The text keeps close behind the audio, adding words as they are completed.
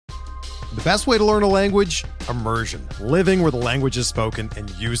The best way to learn a language? Immersion. Living where the language is spoken and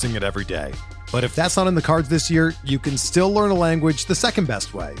using it every day. But if that's not in the cards this year, you can still learn a language the second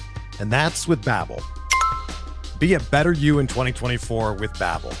best way, and that's with Babbel. Be a better you in 2024 with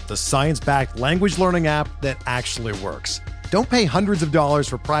Babbel, the science-backed language learning app that actually works. Don't pay hundreds of dollars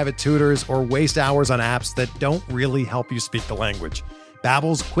for private tutors or waste hours on apps that don't really help you speak the language.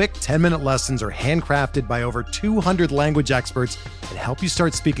 Babbel's quick 10-minute lessons are handcrafted by over 200 language experts and help you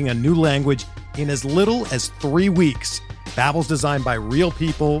start speaking a new language in as little as 3 weeks. Babbel's designed by real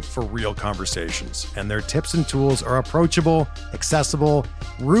people for real conversations, and their tips and tools are approachable, accessible,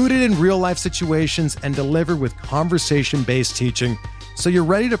 rooted in real-life situations, and delivered with conversation-based teaching, so you're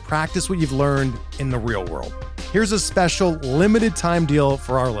ready to practice what you've learned in the real world. Here's a special limited-time deal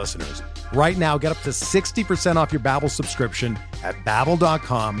for our listeners. Right now, get up to 60% off your Babbel subscription at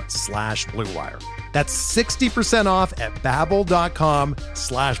babbel.com/Blue Wire. That's 60% off at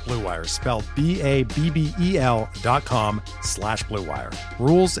babbel.com/Blue Wire, spelled BABBEL.com/Blue Wire.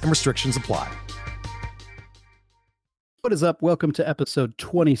 Rules and restrictions apply. What is up? Welcome to episode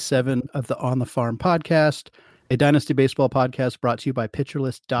 27 of the On the Farm podcast, a Dynasty Baseball podcast brought to you by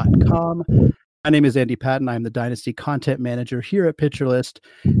PitcherList.com. My name is Andy Patton. I'm the Dynasty Content Manager here at PitcherList,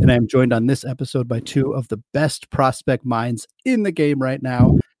 and I am joined on this episode by two of the best prospect minds in the game right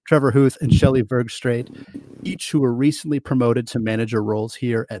now, Trevor Huth and Shelly Bergstrate, each who were recently promoted to manager roles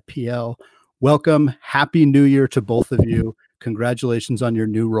here at PL. Welcome. Happy New Year to both of you. Congratulations on your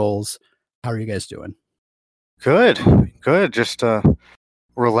new roles. How are you guys doing? Good. Just a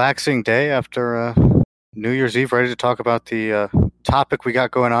relaxing day after New Year's Eve, ready to talk about the topic we got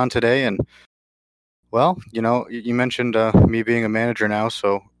going on today. And well, you know, you mentioned me being a manager now,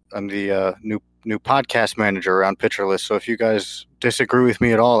 so I'm the new podcast manager around PitcherList. So if you guys disagree with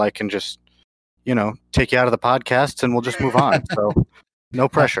me at all, I can just, you know, take you out of the podcasts and we'll just move on. So no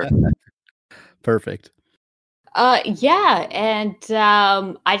pressure. Perfect. Yeah, and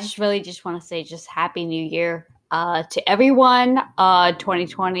I just want to say just Happy New Year to everyone.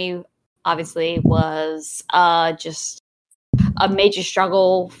 2020 obviously was just a major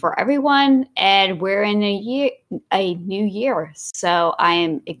struggle for everyone, and we're in a new year. So I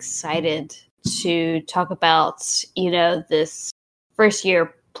am excited to talk about, you know, this first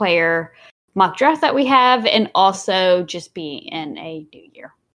year player mock draft that we have, and also just be in a new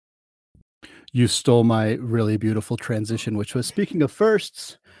year. You stole my really beautiful transition, which was, speaking of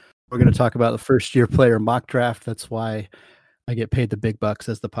firsts, we're going to talk about the first year player mock draft. That's why I get paid the big bucks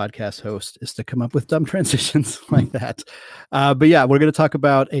as the podcast host, is to come up with dumb transitions like that. But yeah, we're going to talk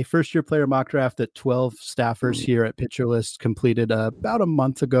about a first year player mock draft that 12 staffers here at PitcherList completed about a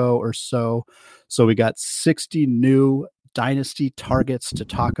month ago or so. So we got 60 new Dynasty targets to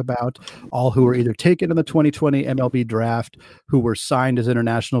talk about, all who were either taken in the 2020 MLB draft, who were signed as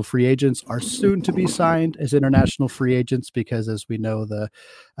international free agents, are soon to be signed as international free agents, because as we know, the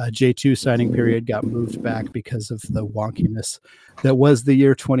J2 signing period got moved back because of the wonkiness that was the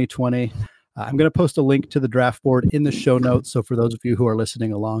year 2020. I'm going to post a link to the draft board in the show notes. So for those of you who are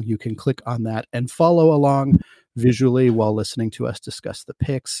listening along, you can click on that and follow along visually while listening to us discuss the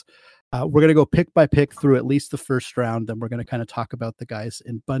picks. We're going to go pick by pick through at least the first round. Then we're going to kind of talk about the guys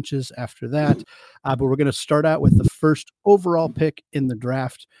in bunches after that. But we're going to start out with the first overall pick in the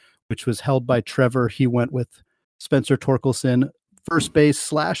draft, which was held by Trevor. He went with Spencer Torkelson, first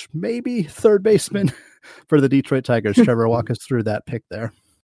base / maybe third baseman for the Detroit Tigers. Trevor, walk us through that pick there.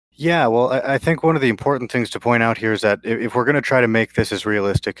 Yeah, well, I think one of the important things to point out here is that if we're going to try to make this as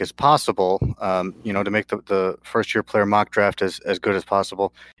realistic as possible, you know, to make the first year player mock draft as good as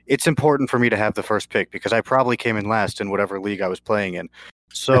possible, it's important for me to have the first pick, because I probably came in last in whatever league I was playing in.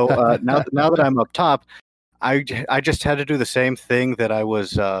 So now that I'm up top, I just had to do the same thing that I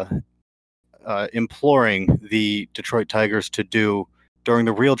was imploring the Detroit Tigers to do during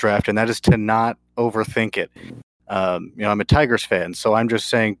the real draft, and that is to not overthink it. You know, I'm a Tigers fan, so I'm just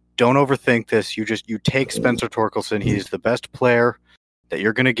saying, don't overthink this. You take Spencer Torkelson. He's the best player that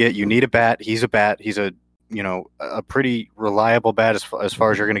you're going to get. You need a bat. He's a bat. He's a pretty reliable bat as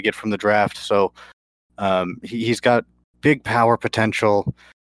far as you're going to get from the draft. So he's got big power potential.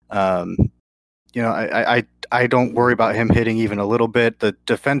 You know, I don't worry about him hitting even a little bit. The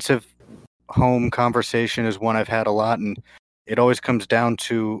defensive home conversation is one I've had a lot, and it always comes down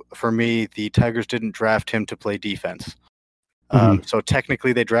to, for me, the Tigers didn't draft him to play defense. So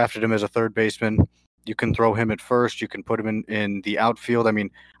technically they drafted him as a third baseman. You can throw him at first. You can put him in the outfield. I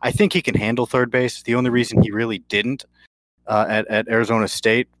mean, I think he can handle third base. The only reason he really didn't at Arizona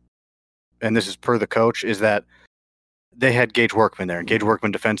State, and this is per the coach, is that they had Gage Workman there. And Gage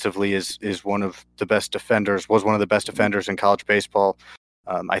Workman defensively is one of the best defenders, was one of the best defenders in college baseball.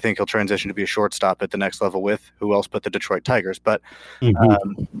 I think he'll transition to be a shortstop at the next level with who else but the Detroit Tigers. But, this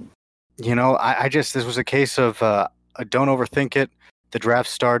was a case of don't overthink it. The draft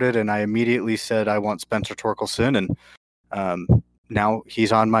started, and I immediately said I want Spencer Torkelson, and now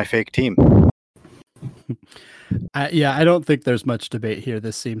he's on my fake team. I don't think there's much debate here.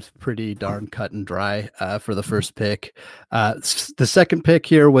 This seems pretty darn cut and dry for the first pick. The second pick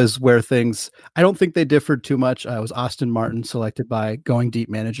here was where I don't think they differed too much. It was Austin Martin selected by Going Deep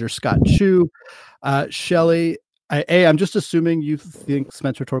manager Scott Chu. Shelly, I'm just assuming you think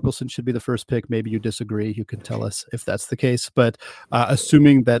Spencer Torkelson should be the first pick. Maybe you disagree. You can tell us if that's the case. But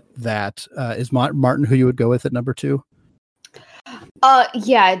assuming that is Martin who you would go with at number 2?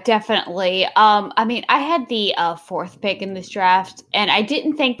 Yeah, definitely. I had the 4th pick in this draft, and I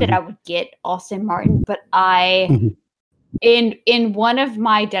didn't think that I would get Austin Martin, but in one of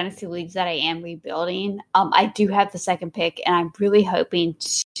my dynasty leagues that I am rebuilding, I do have the 2nd pick, and I'm really hoping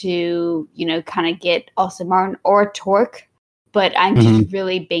to, kind of get Austin Martin or Torque, but I'm just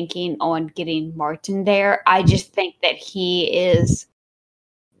really banking on getting Martin there. I just think that he is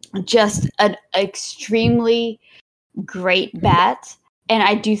just an extremely great bat, and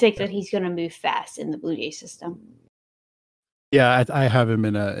I do think that he's going to move fast in the Blue Jay system. Yeah, I have him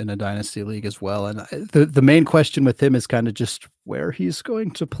in a dynasty league as well, and the main question with him is kind of just where he's going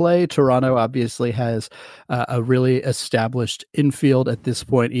to play. Toronto obviously has a really established infield at this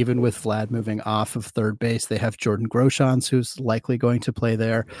point, even with Vlad moving off of third base. They have Jordan Groshans, who's likely going to play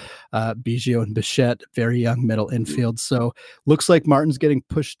there. Biggio and Bichette, very young middle infield. So looks like Martin's getting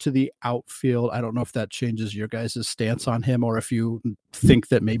pushed to the outfield. I don't know if that changes your guys' stance on him, or if you think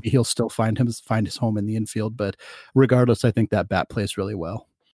that maybe he'll still find his home in the infield. But regardless, I think that bat plays really well.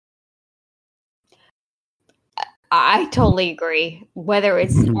 I totally agree. Whether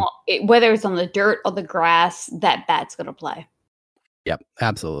it's on the dirt or the grass, that bat's going to play. Yep,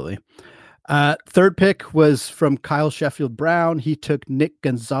 absolutely. Third pick was from Kyle Sheffield Brown. He took Nick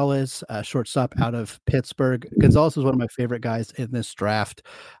Gonzalez, shortstop out of Pittsburgh. Gonzalez is one of my favorite guys in this draft.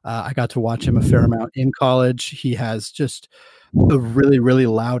 I got to watch him a fair amount in college. He has just a really, really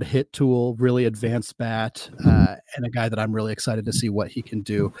loud hit tool, really advanced bat, and a guy that I'm really excited to see what he can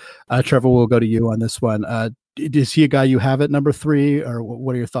do. Trevor, we'll go to you on this one. Is he a guy you have at number 3, or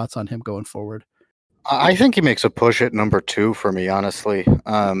what are your thoughts on him going forward? I think he makes a push at number 2 for me, honestly.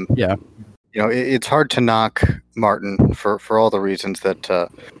 Yeah. It's hard to knock Martin for all the reasons that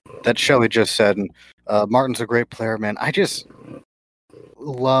Shelley just said. And Martin's a great player, man. I just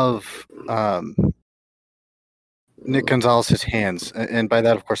love Nick Gonzalez's hands, and by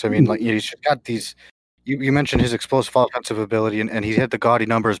that, of course, I mean he's got these. You mentioned his explosive offensive ability, and he had the gaudy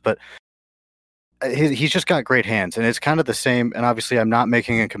numbers, but he's just got great hands, and it's kind of the same. And obviously, I'm not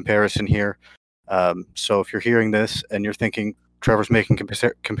making a comparison here. So if you're hearing this and you're thinking Trevor's making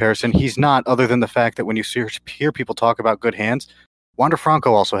comparison, he's not. Other than the fact that when you hear people talk about good hands, Wander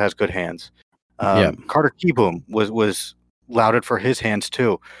Franco also has good hands. Carter Kieboom was lauded for his hands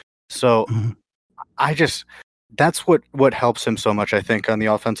too. So that's what helps him so much, I think, on the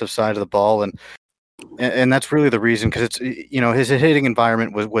offensive side of the ball, and that's really the reason, because it's his hitting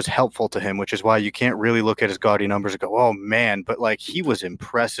environment was helpful to him, which is why you can't really look at his gaudy numbers and go, oh man, but he was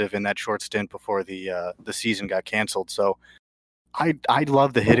impressive in that short stint before the season got canceled. So I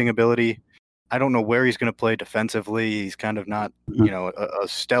love the hitting ability. I don't know where he's going to play defensively. He's kind of not a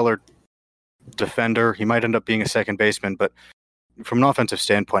stellar defender. He might end up being a second baseman, but from an offensive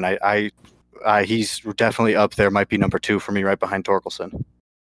standpoint, he's definitely up there. Might be number 2 for me, right behind Torkelson.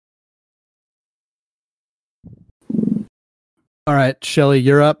 All right, Shelly,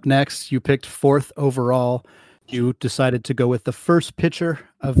 you're up next. You picked 4th overall. You decided to go with the first pitcher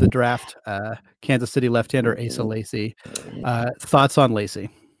of the draft, Kansas City left-hander Asa Lacy. Thoughts on Lacy?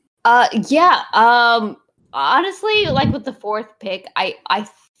 Yeah. Honestly, with the 4th pick, I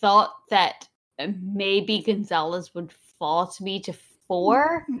thought that maybe Gonzalez would fall to me to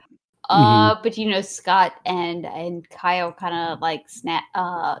 4. But Scott and Kyle kind of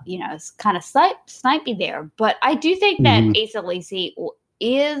snipe me there. But I do think that Asa Lacy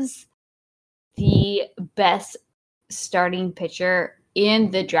is the best starting pitcher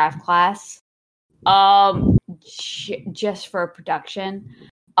in the draft class. Just for production.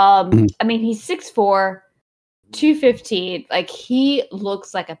 He's 6'4", 215. He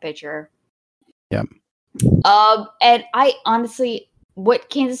looks like a pitcher. Yeah. And I honestly, what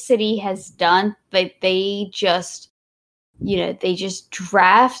Kansas City has done, they just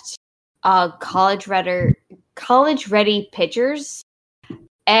draft college ready pitchers,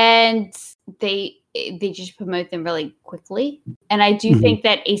 and they just promote them really quickly. And I do think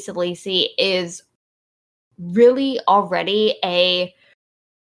that Asa Lacy is really already a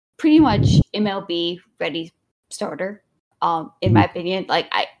pretty much MLB ready starter. In my opinion,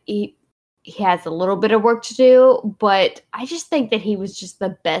 like he has a little bit of work to do, but I just think that he was just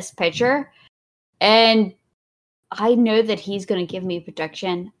the best pitcher, and I know that he's going to give me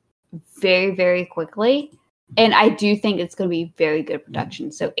production very, very quickly. And I do think it's going to be very good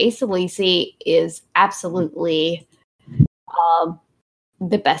production. So Asa Lacy is absolutely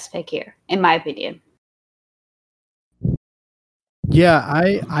the best pick here, in my opinion. Yeah,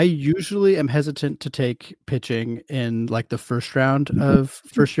 I usually am hesitant to take pitching in like the first round of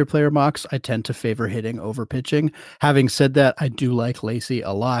first year player mocks. I tend to favor hitting over pitching. Having said that, I do like Lacy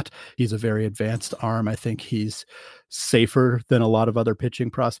a lot. He's a very advanced arm. I think he's safer than a lot of other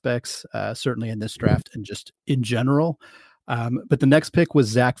pitching prospects, certainly in this draft and just in general. But the next pick was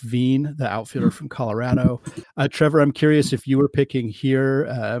Zach Veen, the outfielder from Colorado. Trevor, I'm curious if you were picking here,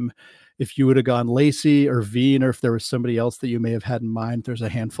 if you would have gone Lacy or Veen, or if there was somebody else that you may have had in mind. There's a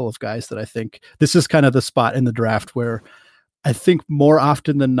handful of guys that I think this is kind of the spot in the draft where I think more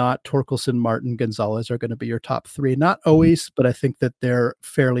often than not, Torkelson, Martin, Gonzalez are going to be your top three. Not always, but I think that they're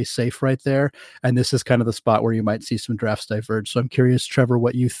fairly safe right there. And this is kind of the spot where you might see some drafts diverge. So I'm curious, Trevor,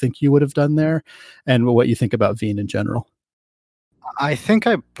 what you think you would have done there and what you think about Veen in general. I think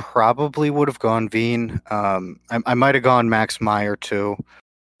I probably would have gone Veen. I might have gone Max Meyer too.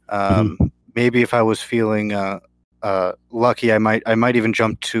 Maybe if I was feeling lucky, I might even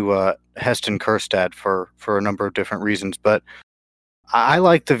jump to Heston Kjerstad for a number of different reasons. But I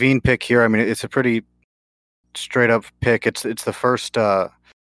like the Veen pick here. I mean, it's a pretty straight up pick. It's the first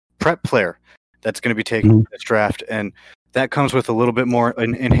prep player that's going to be taken in this draft, and that comes with a little bit more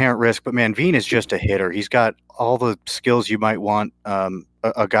inherent risk. But man, Veen is just a hitter. He's got all the skills you might want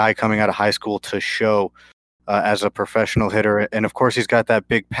a guy coming out of high school to show as a professional hitter. And of course, he's got that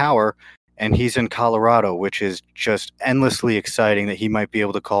big power, and he's in Colorado, which is just endlessly exciting that he might be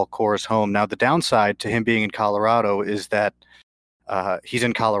able to call Coors home. Now, the downside to him being in Colorado is that he's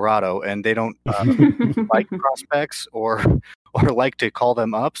in Colorado, and they don't like prospects or like to call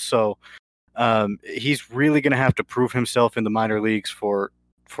them up. So he's really going to have to prove himself in the minor leagues for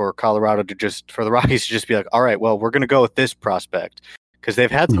Colorado for the Rockies to just be like, all right, well, we're going to go with this prospect. Because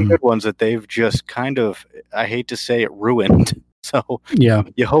they've had some good ones that they've just kind of, I hate to say it, ruined. So yeah,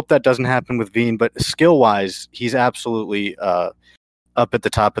 you hope that doesn't happen with Veen. But skill-wise, he's absolutely up at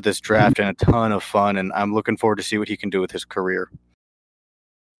the top of this draft and a ton of fun. And I'm looking forward to see what he can do with his career.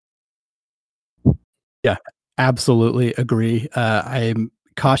 Yeah, absolutely agree. I'm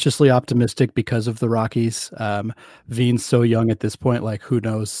cautiously optimistic because of the Rockies. Veen's so young at this point, like who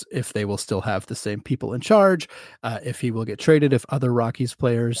knows if they will still have the same people in charge, if he will get traded, if other Rockies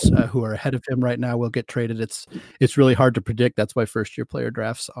players who are ahead of him right now will get traded. It's really hard to predict. That's why first year player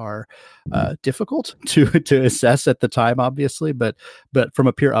drafts are difficult to assess at the time, obviously, but from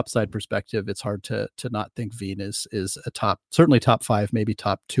a pure upside perspective, it's hard to not think Veen is a certainly top 5, maybe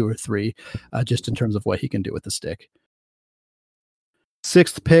top 2 or 3, just in terms of what he can do with the stick.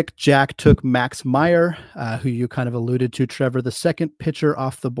 6th pick, Jack took Max Meyer, who you kind of alluded to, Trevor. The second pitcher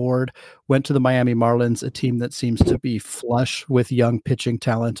off the board went to the Miami Marlins, a team that seems to be flush with young pitching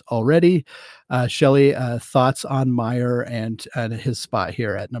talent already. Shelly, thoughts on Meyer and his spot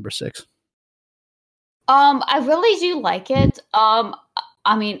here at number 6? I really do like it. I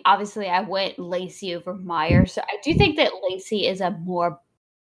mean, obviously, I went Lacy over Meyer, so I do think that Lacy is a more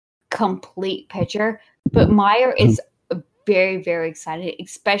complete pitcher, but Meyer is very, very excited,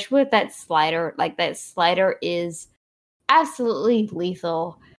 especially with that slider. Like, that slider is absolutely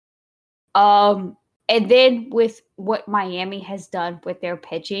lethal. And then with what Miami has done with their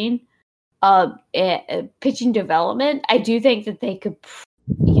pitching, pitching development, I do think that they could,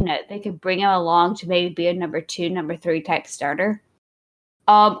 they could bring him along to maybe be a number 2, number 3 type starter.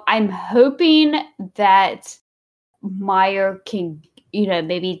 I'm hoping that Meyer can,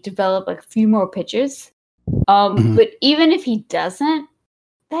 maybe develop a few more pitches. But even if he doesn't,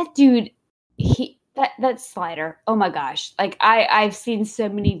 that dude, that slider, oh my gosh. Like I've seen so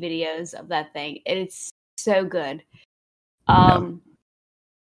many videos of that thing, and it's so good. But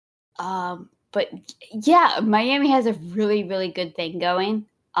yeah, Miami has a really, really good thing going.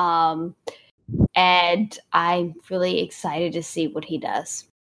 And I'm really excited to see what he does.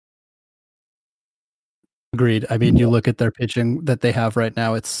 Agreed. I mean, you look at their pitching that they have right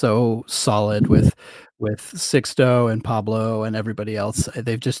now, it's so solid with Sixto and Pablo and everybody else.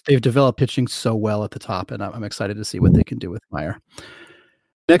 They've developed pitching so well at the top, and I'm excited to see what they can do with Meyer.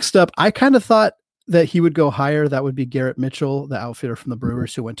 Next up, I kind of thought that he would go higher, that would be Garrett Mitchell, the outfielder from the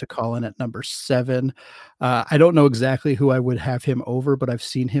Brewers who went to Colin at number 7. I don't know exactly who I would have him over, but I've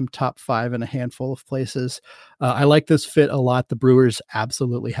seen him top 5 in a handful of places. I like this fit a lot. The Brewers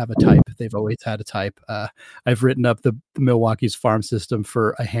absolutely have a type. They've always had a type. I've written up the Milwaukee's farm system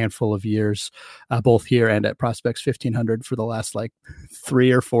for a handful of years, both here and at Prospects 1500 for the last like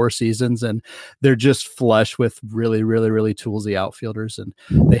 3 or 4 seasons. And they're just flush with really, really, really toolsy outfielders. And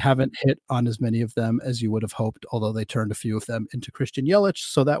they haven't hit on as many of them as you would have hoped, although they turned a few of them into Christian Yelich.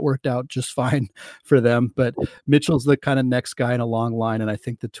 So that worked out just fine for them. But Mitchell's the kind of next guy in a long line. And I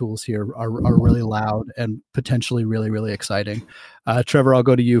think the tools here are really loud and potentially really, really exciting. Trevor, I'll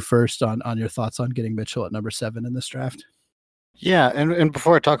go to you first on your thoughts on getting Mitchell at number 7 in this draft. Yeah, and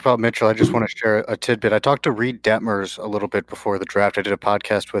before I talk about Mitchell, I just want to share a tidbit. I talked to Reed Detmers a little bit before the draft. I did a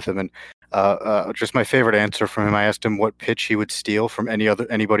podcast with him, and just my favorite answer from him, I asked him what pitch he would steal from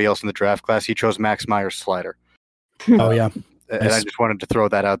anybody else in the draft class. He chose Max Meyer's slider. Oh, yeah. And I just wanted to throw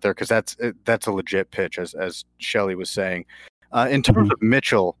that out there because that's a legit pitch, as Shelley was saying. In terms of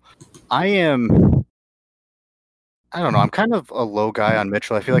Mitchell, I don't know. I'm kind of a low guy on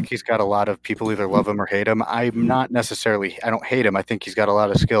Mitchell. I feel like he's got a lot of people either love him or hate him. I'm not necessarily. I don't hate him. I think he's got a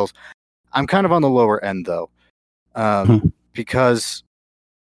lot of skills. I'm kind of on the lower end though, because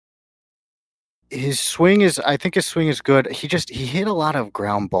his swing is. I think his swing is good. He hit a lot of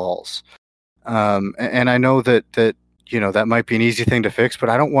ground balls, and I know that that might be an easy thing to fix, but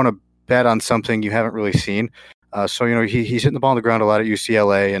I don't want to bet on something you haven't really seen. So he's hitting the ball on the ground a lot at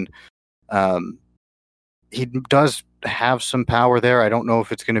UCLA, and he does have some power there. I don't know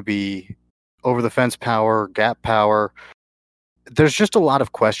if it's going to be over the fence power, gap power. There's just a lot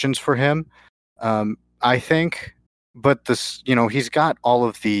of questions for him, I think. But he's got all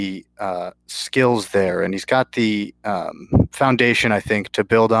of the skills there, and he's got the foundation, I think, to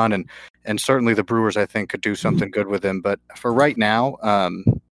build on. And certainly the Brewers, I think, could do something good with him. But for right now,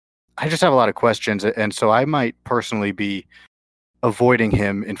 I just have a lot of questions, and so I might personally be avoiding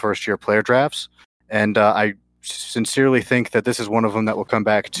him in first-year player drafts. And I sincerely think that this is one of them that will come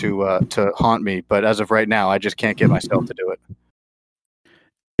back to haunt me. But as of right now, I just can't get myself to do it.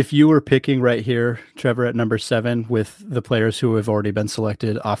 If you were picking right here, Trevor, at number 7 with the players who have already been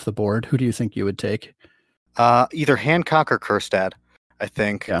selected off the board, who do you think you would take? Either Hancock or Kjerstad, I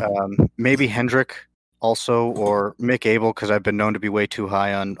think. Yeah. Maybe Hendrick also, or Mick Abel, because I've been known to be way too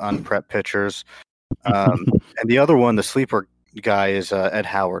high on prep pitchers. And the other one, the sleeper guy, is Ed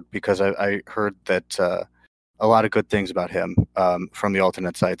Howard, because I heard that a lot of good things about him from the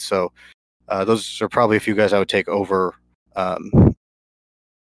alternate site. So those are probably a few guys I would take over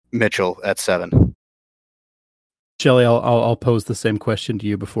Mitchell at 7. Shelley, I'll pose the same question to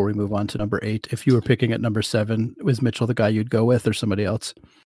you before we move on to number 8. If you were picking at number 7, was Mitchell the guy you'd go with, or somebody else?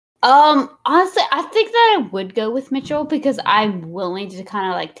 Honestly, I think that I would go with Mitchell because I'm willing to kind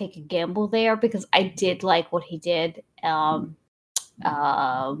of like take a gamble there because I did like what he did while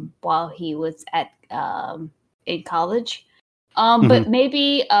he was at in college. But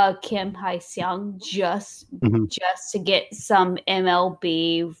maybe Kim Hye-seong just to get some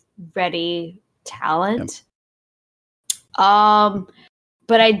MLB ready talent. But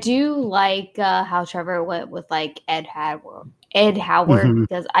I do like how Trevor went with like Ed Howard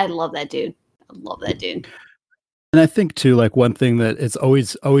because I love that dude. And I think too, like one thing that it's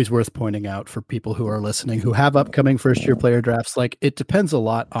always worth pointing out for people who are listening who have upcoming first year player drafts, like it depends a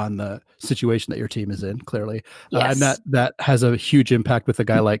lot on the situation that your team is in, clearly. Yes. And that has a huge impact with a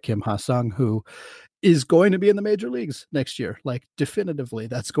guy like Kim Ha-sung, who is going to be in the major leagues next year. Like definitively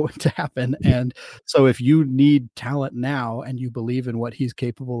that's going to happen. And so if you need talent now and you believe in what he's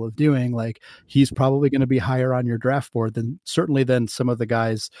capable of doing, like he's probably going to be higher on your draft board than some of the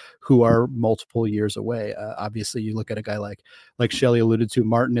guys who are multiple years away. Obviously you look at a guy like Shelley alluded to,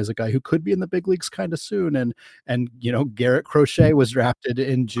 Martin is a guy who could be in the big leagues kind of soon. And Garrett Crochet was drafted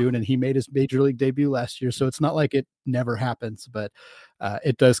in June and he made his major league debut last year. So it's not like it never happens, but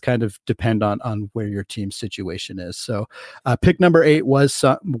it does kind of depend on where your team's situation is. So pick number 8 was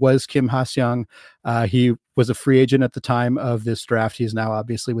Kim Ha-seong. He was a free agent at the time of this draft. He's now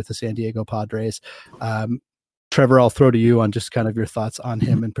obviously with the San Diego Padres. Trevor, I'll throw to you on just kind of your thoughts on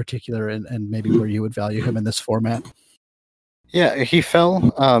him in particular and maybe where you would value him in this format. Yeah, he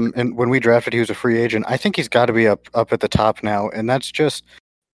fell. And when we drafted, he was a free agent. I think he's got to be up at the top now. And that's just,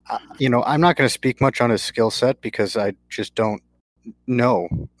 I'm not going to speak much on his skill set because I just don't know,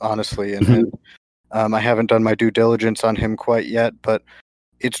 honestly. And I haven't done my due diligence on him quite yet, but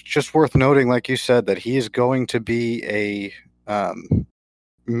it's just worth noting, like you said, that he is going to be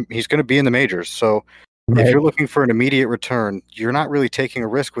he's going to be in the majors. So if you're looking for an immediate return, you're not really taking a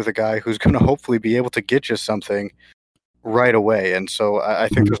risk with a guy who's going to hopefully be able to get you something right away. And so I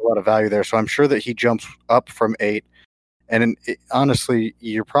think there's a lot of value there. So I'm sure that he jumps up from 8. And honestly,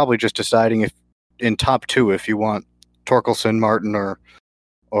 you're probably just deciding if in top 2 if you want Torkelson, Martin,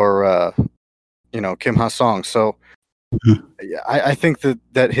 or Kim Ha-sung. So I think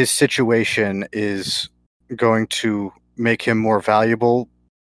that his situation is going to make him more valuable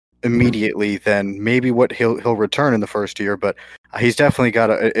immediately than maybe what he'll return in the first year. But he's definitely got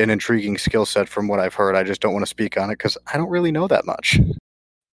an intriguing skill set from what I've heard. I just don't want to speak on it because I don't really know that much.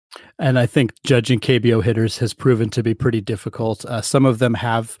 And I think judging KBO hitters has proven to be pretty difficult. Some of them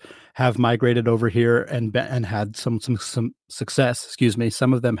have migrated over here and had some success. Excuse me.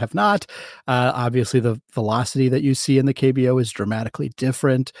 Some of them have not. Obviously, the velocity that you see in the KBO is dramatically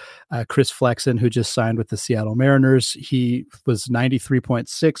different. Chris Flexen, who just signed with the Seattle Mariners, he was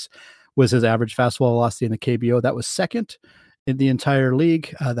 93.6 was his average fastball velocity in the KBO. That was second in the entire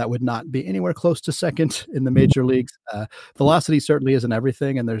league. That would not be anywhere close to second in the major leagues. Velocity certainly isn't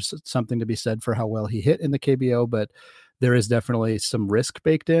everything, and there's something to be said for how well he hit in the KBO, but there is definitely some risk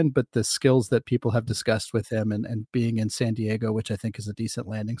baked in. But the skills that people have discussed with him and being in San Diego, which I think is a decent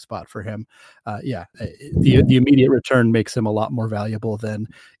landing spot for him, the immediate return makes him a lot more valuable than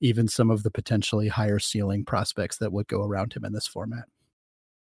even some of the potentially higher ceiling prospects that would go around him in this format.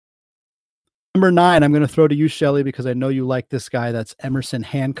 Number 9, I'm going to throw to you, Shelly, because I know you like this guy. That's Emerson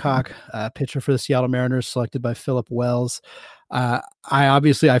Hancock, pitcher for the Seattle Mariners, selected by Philip Wells. I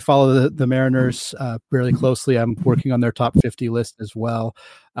follow the Mariners really closely. I'm working on their top 50 list as well.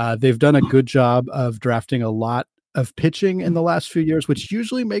 They've done a good job of drafting a lot of pitching in the last few years, which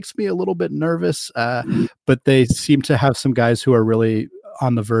usually makes me a little bit nervous. But they seem to have some guys who are really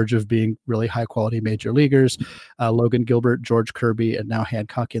on the verge of being really high quality major leaguers. Logan Gilbert, George Kirby, and now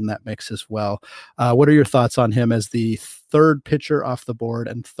Hancock in that mix as well. What are your thoughts on him as the 3rd pitcher off the board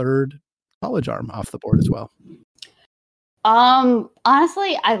and 3rd college arm off the board as well?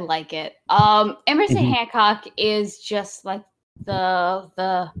 Honestly, I like it. Emerson Hancock is just like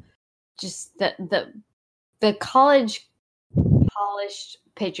the college polished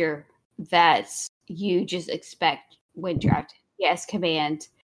pitcher that you just expect when drafted. He has command.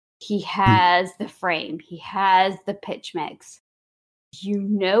 He has the frame. He has the pitch mix. You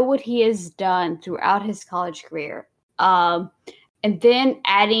know what he has done throughout his college career. And then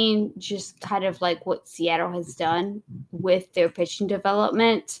adding just kind of like what Seattle has done with their pitching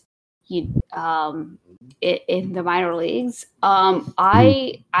development in the minor leagues.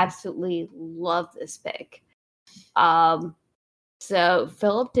 I absolutely love this pick. So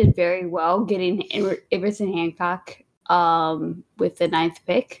Philip did very well getting Emerson Hancock with the 9th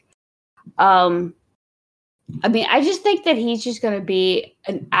pick. I just think that he's just going to be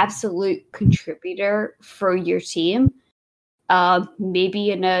an absolute contributor for your team.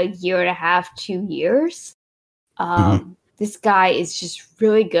 Maybe in a year and a half, 2 years. This guy is just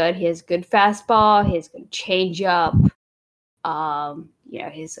really good. He has good fastball. He has good changeup.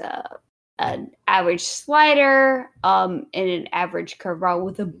 He's an average slider, and an average curveball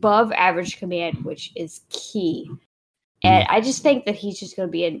with above average command, which is key. And I just think that he's just going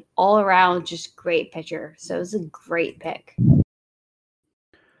to be an all-around just great pitcher. So it's a great pick.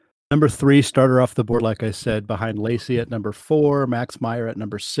 Number 3 starter off the board, like I said, behind Lacey at number 4, Max Meyer at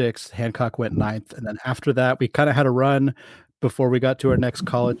number 6, Hancock went 9th. And then after that, we kind of had a run before we got to our next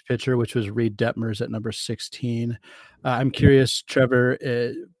college pitcher, which was Reed Detmers at number 16. I'm curious,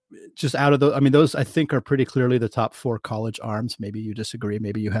 Trevor, just out of those I think are pretty clearly the top 4 college arms. Maybe you disagree.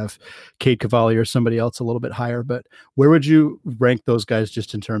 Maybe you have Cade Cavalli or somebody else a little bit higher, but where would you rank those guys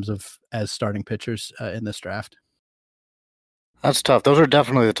just in terms of as starting pitchers in this draft? That's tough. Those are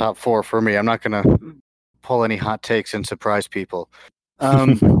definitely the top 4 for me. I'm not going to pull any hot takes and surprise people.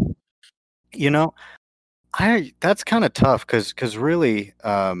 That's kind of tough because really,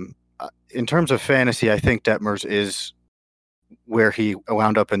 in terms of fantasy, I think Detmers is where he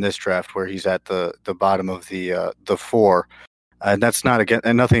wound up in this draft, where he's at the bottom of the 4. And that's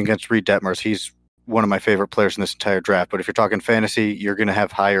nothing against Reed Detmers. He's one of my favorite players in this entire draft. But if you're talking fantasy, you're going to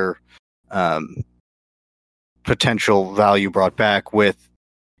have higher potential value brought back with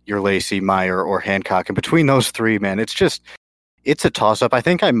your Lacey, Meyer, or Hancock. And between those 3, man, it's a toss-up. I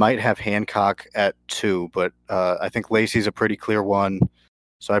think I might have Hancock at 2, but I think Lacey's a pretty clear one.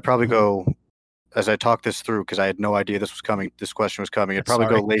 So I'd probably go, as I talk this through, because I had no idea this question was coming, I'd probably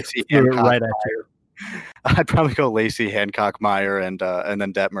go Lacey, Hancock, right Meyer. I'd probably go Lacey, Hancock, Meyer, and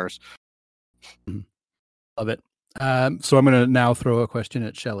then Detmers. Love it. So I'm going to now throw a question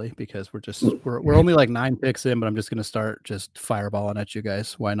at Shelly because we're only like 9 picks in, but I'm just going to start just fireballing at you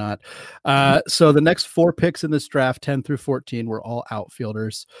guys. Why not? So the next 4 picks in this draft, 10 through 14, were all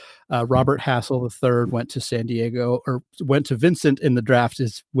outfielders. Robert Hassel III went to San Diego, or went to Vincent in the draft,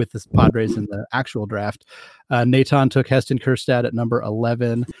 is with the Padres in the actual draft. Nathan took Heston Kjerstad at number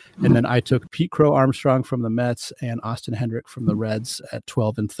 11, and then I took Pete Crow Armstrong from the Mets and Austin Hendrick from the Reds at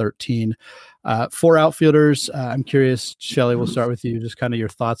 12 and 13. 4 outfielders. I'm curious, Shelly, we'll start with you. Just kind of your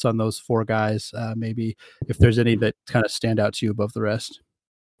thoughts on those 4 guys. Maybe if there's any that kind of stand out to you above the rest.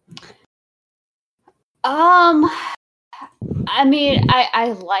 I mean,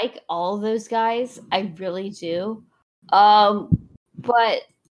 I like all of those guys. I really do. But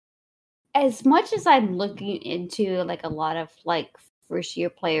as much as I'm looking into like a lot of like first year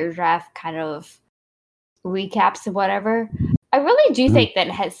player draft kind of recaps and whatever, I really do think that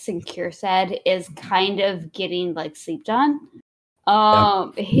Heston Kjerstad is kind of getting like sleeped on.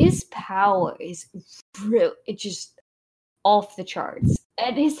 His power is real, it's just off the charts,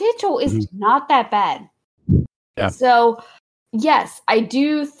 and his hit tool is not that bad. Yeah. So yes, I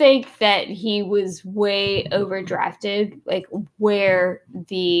do think that he was way overdrafted, like where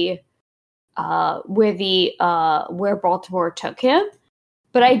Baltimore took him.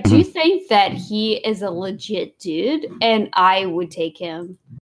 But I do think that he is a legit dude, and I would take him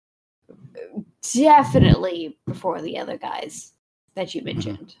definitely before the other guys that you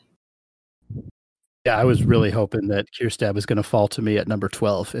mentioned. Yeah, I was really hoping that Kjerstad was going to fall to me at number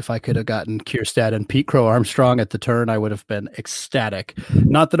 12. If I could have gotten Kjerstad and Pete Crow Armstrong at the turn, I would have been ecstatic.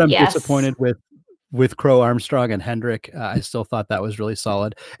 Not that I'm disappointed with Crow Armstrong and Hendrick. I still thought that was really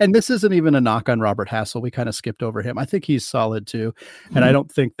solid. And this isn't even a knock on Robert Hassel. We kind of skipped over him. I think he's solid too. And I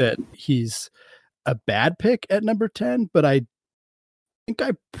don't think that he's a bad pick at number 10, but I think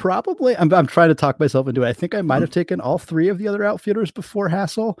I'm trying to talk myself into it. I think I might have taken all 3 of the other outfielders before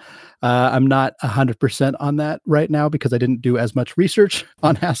Hassel. I'm not 100% on that right now because I didn't do as much research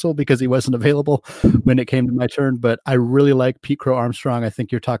on Hassel because he wasn't available when it came to my turn. But I really like Pete Crow Armstrong. I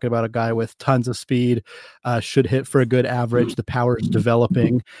think you're talking about a guy with tons of speed, should hit for a good average. The power is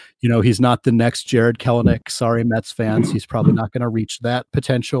developing. You know, he's not the next Jared Kelenic. Sorry, Mets fans. He's probably not going to reach that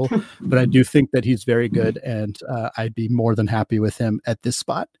potential, but I do think that he's very good, and I'd be more than happy with him at this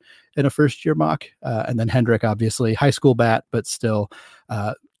spot in a first year mock. And then Hendrick, obviously high school bat, but still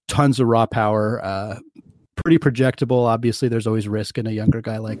tons of raw power, pretty projectable. Obviously there's always risk in a younger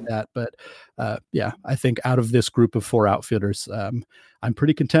guy like that. But yeah, I think out of this group of 4 outfielders, I'm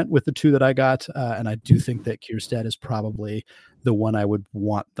pretty content with the 2 that I got. And I do think that Kjerstad is probably the one I would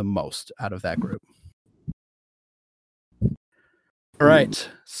want the most out of that group. All right.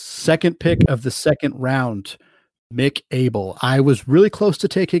 Second pick of the second round, Mick Abel. I was really close to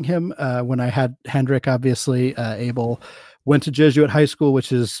taking him when I had Hendrick, obviously. Abel went to Jesuit High School,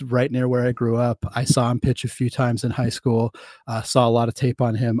 which is right near where I grew up. I saw him pitch a few times in high school, saw a lot of tape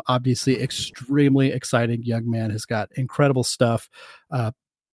on him. Obviously, extremely exciting young man, has got incredible stuff.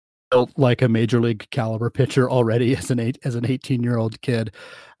 Built like a major league caliber pitcher already as an 18-year-old kid.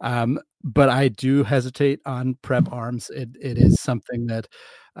 But I do hesitate on prep arms. It is something that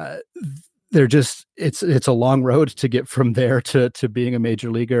they're just, it's a long road to get from there to being a major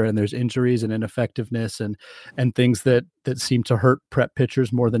leaguer, and there's injuries and ineffectiveness and things that seem to hurt prep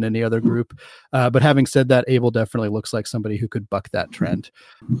pitchers more than any other group. But having said that, Abel definitely looks like somebody who could buck that trend.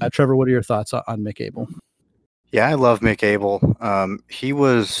 Trevor, what are your thoughts on Mick Abel? Yeah, I love Mick Abel. He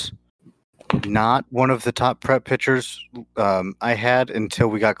was not one of the top prep pitchers I had until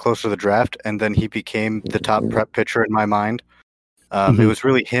we got closer to the draft, and then he became the top prep pitcher in my mind. It was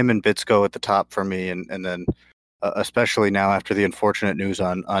really him and Bitsko at the top for me, and then especially now after the unfortunate news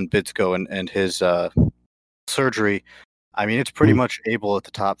on Bitsko and his surgery. I mean, it's pretty much Abel at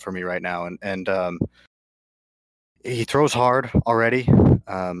the top for me right now, and he throws hard already.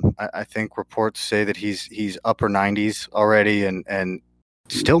 I think reports say that he's upper 90s already, and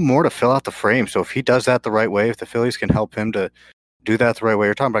still more to fill out the frame. So if he does that the right way, if the Phillies can help him to do that the right way,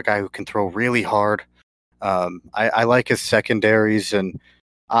 you're talking about a guy who can throw really hard. I like his secondaries, and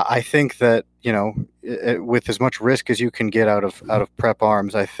I think that, you know, with as much risk as you can get out of prep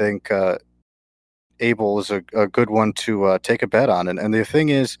arms, I think Abel is a good one to take a bet on. And the thing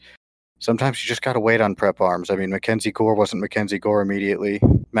is, sometimes you just got to wait on prep arms. I mean, Mackenzie Gore wasn't Mackenzie Gore immediately.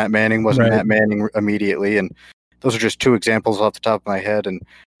 Matt Manning wasn't Matt Manning immediately. And those are just 2 examples off the top of my head. And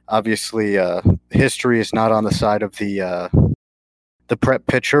obviously, history is not on the side of the prep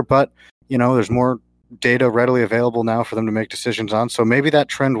pitcher, but, you know, there's more data readily available now for them to make decisions on. So maybe that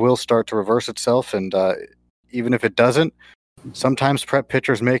trend will start to reverse itself. And even if it doesn't, sometimes prep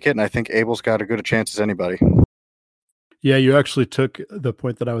pitchers make it. And I think Abel's got as good a chance as anybody. Yeah, you actually took the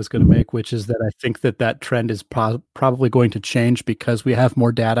point that I was going to make, which is that I think that trend is probably going to change because we have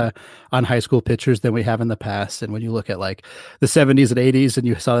more data on high school pitchers than we have in the past. And when you look at like the 70s and 80s and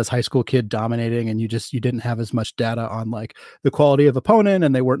you saw this high school kid dominating and you didn't have as much data on like the quality of opponent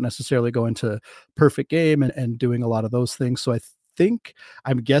and they weren't necessarily going to perfect game and doing a lot of those things. So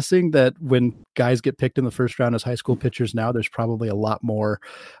I'm guessing that when guys get picked in the first round as high school pitchers now, there's probably a lot more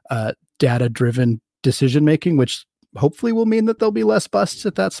data driven decision making, which hopefully will mean that there'll be less busts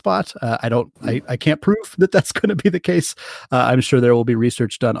at that spot. I can't prove that that's going to be the case. I'm sure there will be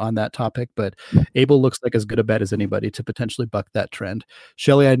research done on that topic, but Abel looks like as good a bet as anybody to potentially buck that trend.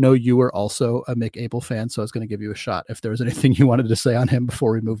 Shelly, I know you were also a Mick Abel fan, so I was going to give you a shot if there was anything you wanted to say on him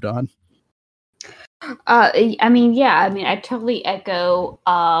before we moved on. I totally echo,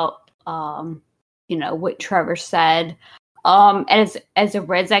 what Trevor said. As a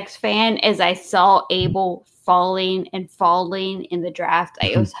Red Sox fan, as I saw Abel falling in the draft,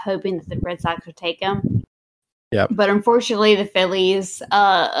 I was hoping that the Red Sox would take him. Yeah. But unfortunately, the Phillies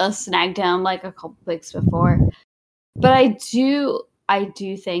snagged him like a couple weeks before. But I do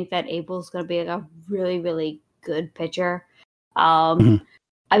think that Abel's going to be like a really, really good pitcher.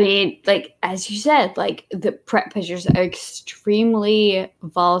 I mean, like, as you said, like the prep pitchers are extremely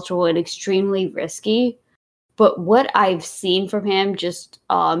volatile and extremely risky. But what I've seen from him, just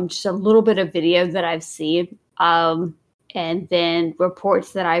a little bit of video that I've seen, and then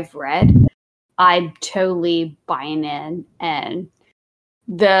reports that I've read, I'm totally buying in. And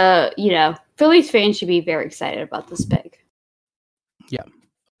the Phillies fans should be very excited about this pick. Yeah,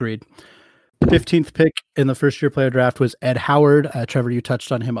 agreed. 15th pick in the first year player draft was Ed Howard. Trevor, you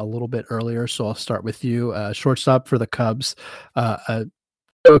touched on him a little bit earlier, so I'll start with you. Shortstop for the Cubs.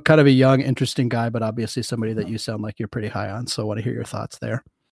 Kind of a young, interesting guy, but obviously somebody that you sound like you're pretty high on. So I want to hear your thoughts there.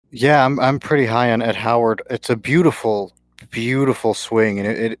 Yeah, I'm pretty high on Ed Howard. It's a beautiful, beautiful swing,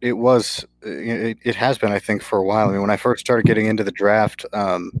 and it has been, I think, for a while. I mean, when I first started getting into the draft,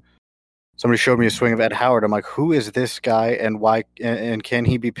 somebody showed me a swing of Ed Howard. I'm like, who is this guy, and why? And can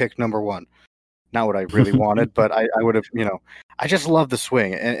he be picked number one? Not what I really wanted, but I would have. I just love the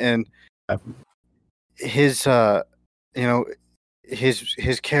swing, and his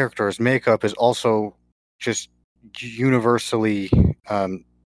his character, his makeup is also just universally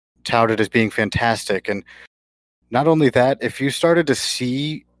touted as being fantastic. And not only that, if you started to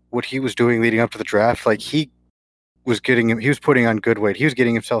see what he was doing leading up to the draft, like he was putting on good weight. He was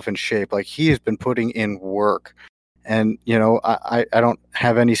getting himself in shape. Like he has been putting in work. And I don't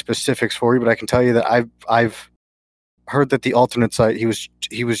have any specifics for you, but I can tell you that I've heard that the alternate site he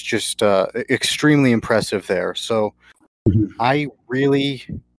was just extremely impressive there. So I really,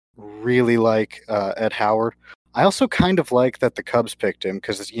 really like Ed Howard. I also kind of like that the Cubs picked him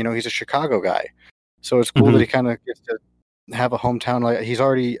because he's a Chicago guy, so it's cool that he kind of gets to have a hometown. Like he's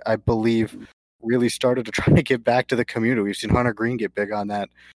already, I believe, really started to try to give back to the community. We've seen Hunter Green get big on that,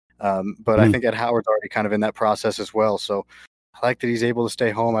 but I think Ed Howard's already kind of in that process as well. So I like that he's able to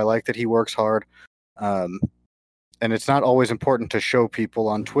stay home. I like that he works hard, and it's not always important to show people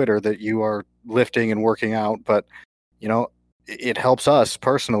on Twitter that you are lifting and working out, but it helps us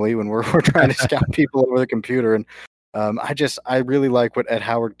personally when we're trying to scout people over the computer. And I really like what Ed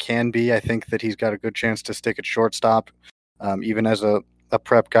Howard can be. I think that he's got a good chance to stick at shortstop, even as a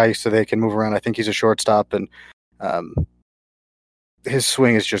prep guy, so they can move around. I think he's a shortstop, and his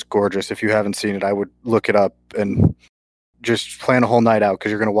swing is just gorgeous. If you haven't seen it, I would look it up and just plan a whole night out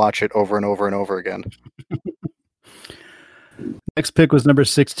because you're going to watch it over and over and over again. Next pick was number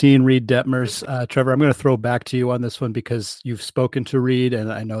 16, Reed Detmers. Trevor, I'm going to throw back to you on this one because you've spoken to Reed,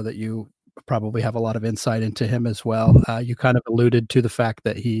 and I know that you probably have a lot of insight into him as well. You kind of alluded to the fact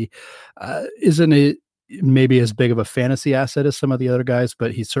that he isn't maybe as big of a fantasy asset as some of the other guys,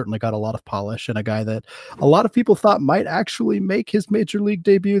 but he's certainly got a lot of polish and a guy that a lot of people thought might actually make his major league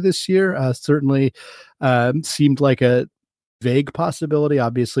debut this year. Certainly seemed like a vague possibility.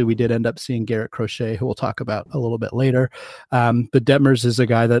 Obviously, we did end up seeing Garrett Crochet, who we'll talk about a little bit later. But Detmers is a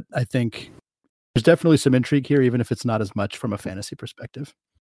guy that I think there's definitely some intrigue here, even if it's not as much from a fantasy perspective.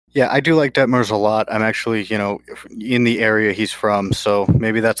 Yeah, I do like Detmers a lot. I'm actually, in the area he's from, so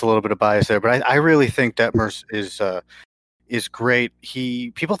maybe that's a little bit of bias there. But I really think Detmers is great.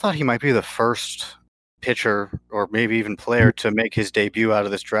 People thought he might be the first pitcher or maybe even player to make his debut out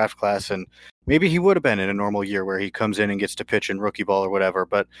of this draft class, and maybe he would have been in a normal year where he comes in and gets to pitch in rookie ball or whatever.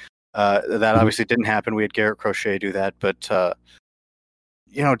 But that obviously didn't happen. We had Garrett Crochet do that, but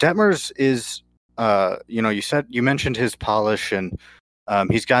Detmers is, you mentioned his polish, and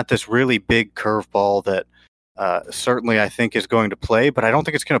he's got this really big curveball that certainly I think is going to play, but I don't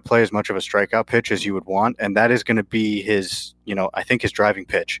think it's going to play as much of a strikeout pitch as you would want, and that is going to be his, I think his driving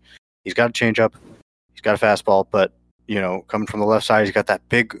pitch. He's got a changeup, he's got a fastball, but coming from the left side, he's got that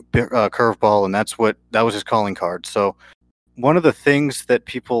big curveball, and that was his calling card. So one of the things that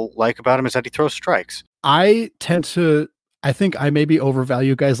people like about him is that he throws strikes. I think I maybe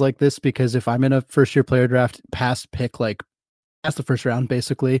overvalue guys like this, because if I'm in a first year player draft, past pick, like past the first round,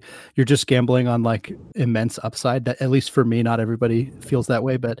 basically, you're just gambling on like immense upside. That, at least for me, not everybody feels that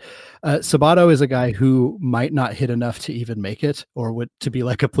way, but Sabato is a guy who might not hit enough to even make it, or to be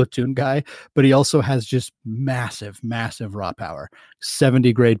like a platoon guy, but he also has just massive raw power.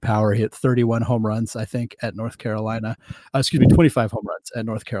 70 grade power. He hit 31 home runs, I think, at North Carolina. 25 home runs at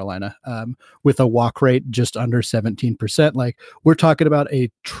North Carolina, with a walk rate just under 17%. Like, we're talking about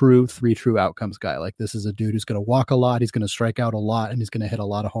a true outcomes guy. Like, this is a dude who's going to walk a lot. He's going to strike out a lot, and he's going to hit a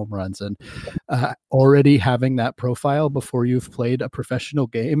lot of home runs. And already having that profile before you've played a professional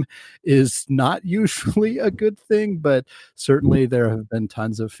game is not usually a good thing, but certainly there have been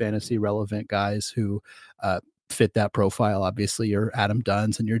tons of fantasy relevant guys who fit that profile. Obviously, your Adam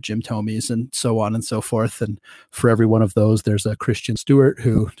Dunns and your Jim Thomes and so on and so forth. And for every one of those, there's a Christian Stewart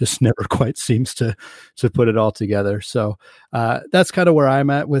who just never quite seems to put it all together. So that's kind of where I'm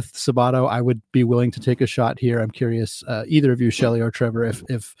at with Sabato. I would be willing to take a shot here. I'm curious, either of you, Shelly or Trevor,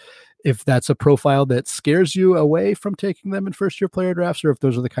 if that's a profile that scares you away from taking them in first year player drafts, or if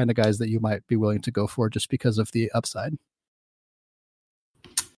those are the kind of guys that you might be willing to go for just because of the upside.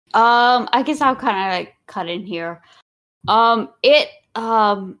 I guess I'll kind of like cut in here.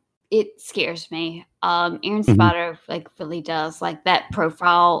 It scares me. Aaron Sabato like really does. Like, that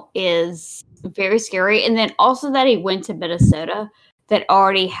profile is very scary. And then also that he went to Minnesota, that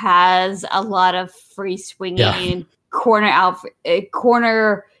already has a lot of free swinging, corner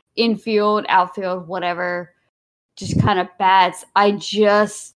infield, outfield, whatever, just kind of bats.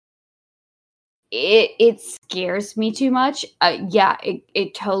 It scares me too much.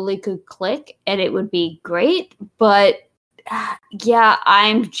 It totally could click and it would be great, but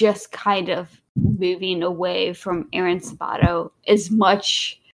I'm just kind of moving away from Aaron Sabato as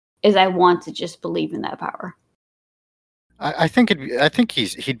much as I want to just believe in that power. I think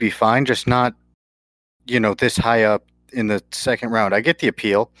he'd be fine, just not this high up in the second round. I get the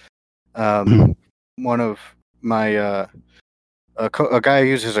appeal. One of my a guy who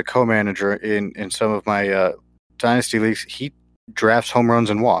uses a co-manager in some of my dynasty leagues, he drafts home runs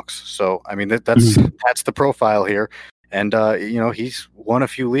and walks. So I mean that's the profile here, and he's won a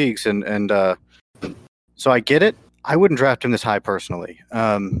few leagues, and so I get it. I wouldn't draft him this high personally,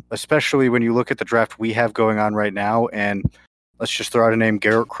 especially when you look at the draft we have going on right now, and let's just throw out a name.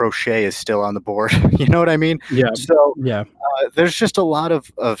 Garrett Crochet is still on the board. You know what I mean? Yeah. So yeah, there's just a lot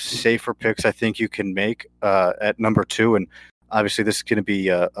of safer picks I think you can make at number 2, and obviously this is going to be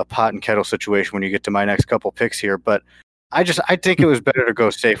a pot and kettle situation when you get to my next couple picks here. But I think it was better to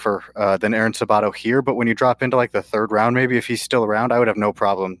go safer than Aaron Sabato here. But when you drop into like the third round, maybe if he's still around, I would have no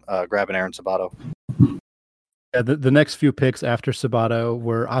problem grabbing Aaron Sabato. Yeah, the next few picks after Sabato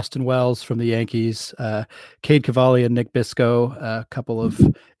were Austin Wells from the Yankees, Cade Cavalli and Nick Bisco, a couple of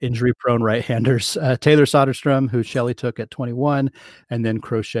injury-prone right-handers, Taylor Soderstrom, who Shelley took at 21, and then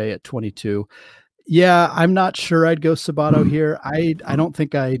Crochet at 22. Yeah, I'm not sure I'd go Sabato here. I don't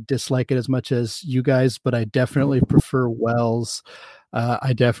think I dislike it as much as you guys, but I definitely prefer Wells.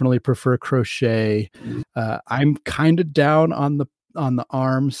 I definitely prefer Crochet. I'm kind of down on the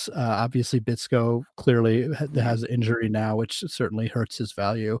arms. Obviously Bitsko clearly has an injury now, which certainly hurts his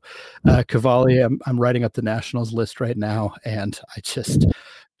value. Cavalli, I'm writing up the Nationals list right now, and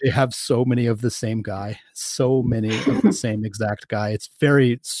they have so many of the same guy, so many of the same exact guy. It's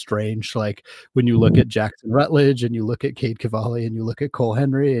very strange. Like when you look at Jackson Rutledge and you look at Cade Cavalli and you look at Cole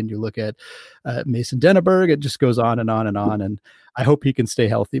Henry and you look at Mason Denneberg, it just goes on and on and on. And I hope he can stay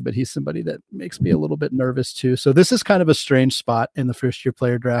healthy, but he's somebody that makes me a little bit nervous too. So this is kind of a strange spot in the first year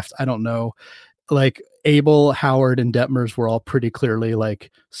player draft. I don't know. Like Abel, Howard, and Detmers were all pretty clearly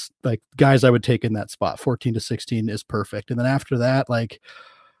like guys I would take in that spot. 14 to 16 is perfect. And then after that, like,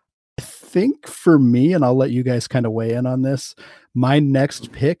 I think for me, and I'll let you guys kind of weigh in on this, my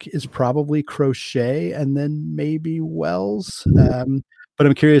next pick is probably Crochet and then maybe Wells. But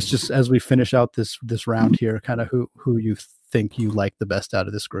I'm curious, just as we finish out this round here, kind of who you think you like the best out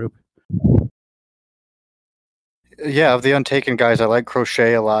of this group. Yeah, of the untaken guys, I like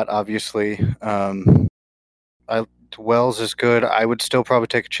Crochet a lot, obviously. Wells is good. I would still probably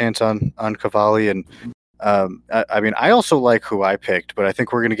take a chance on Cavalli, and I mean, I also like who I picked, but I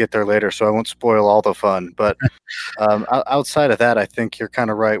think we're going to get there later, so I won't spoil all the fun. But outside of that, I think you're kind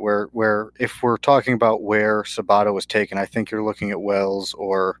of right. Where if we're talking about where Sabato was taken, I think you're looking at Wells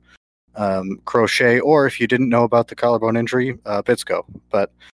or Crochet, or if you didn't know about the collarbone injury, Bitsko.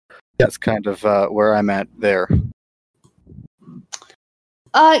 But that's kind of where I'm at there.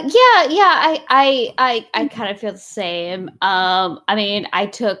 I kind of feel the same. I mean, I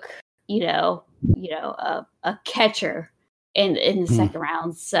took a catcher in the second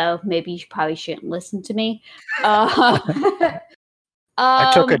round, so maybe you probably shouldn't listen to me. I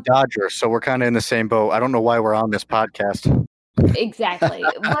took a Dodger, so we're kind of in the same boat. I don't know why we're on this podcast. Exactly,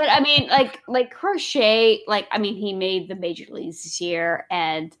 but I mean, like Crochet, he made the major leagues this year,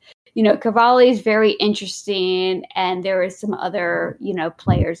 and Cavalli is very interesting, and there is some other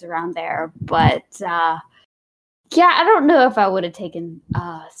players around there, but I don't know if I would have taken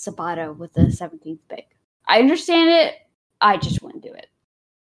Sabato with the 17th pick. I understand it, I just wouldn't do it.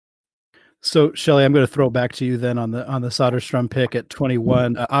 So, Shelly, I'm going to throw back to you then on the Soderstrom pick at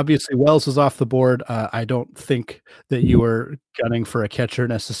 21. Obviously, Wells is off the board. I don't think that you were gunning for a catcher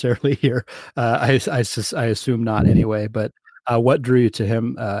necessarily here. I assume not anyway. But what drew you to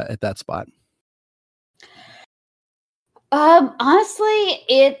him at that spot? Honestly,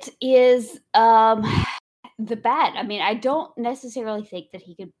 it is the bat. I mean, I don't necessarily think that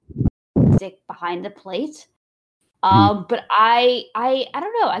he could stick behind the plate. But I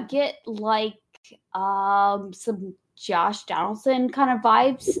don't know. I get like some Josh Donaldson kind of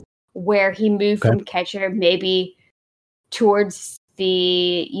vibes where he moved from catcher maybe towards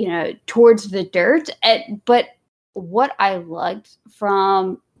the dirt. But what I liked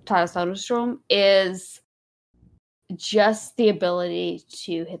from Tyler Soderstrom is just the ability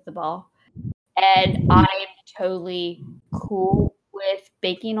to hit the ball, and I'm totally cool with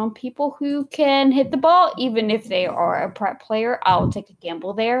banking on people who can hit the ball, even if they are a prep player. I'll take a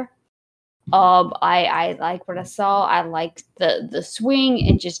gamble there. I like what I saw. I like the swing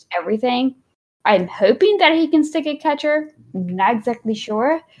and just everything. I'm hoping that he can stick a catcher. Not exactly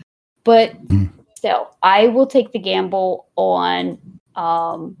sure, but still, I will take the gamble on,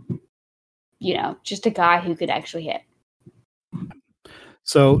 just a guy who could actually hit.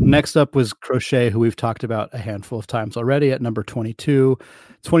 So next up was Crochet, who we've talked about a handful of times already at number 22.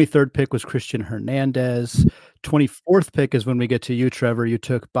 23rd pick was Christian Hernandez. 24th pick is when we get to you, Trevor. You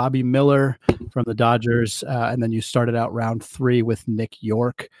took Bobby Miller from the Dodgers, and then you started out round 3 with Nick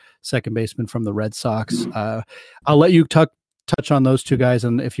York, second baseman from the Red Sox. I'll let you touch on those two guys,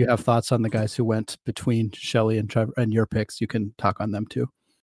 and if you have thoughts on the guys who went between Shelly and Trevor and your picks, you can talk on them too.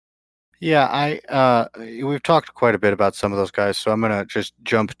 Yeah, we've talked quite a bit about some of those guys, so I'm going to just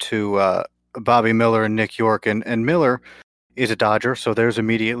jump to Bobby Miller and Nick York. And Miller is a Dodger, so there's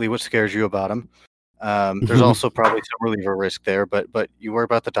immediately what scares you about him. There's also probably some reliever risk there, but you worry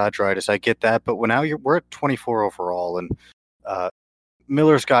about the Dodgeritis. I get that, but we're at 24 overall, and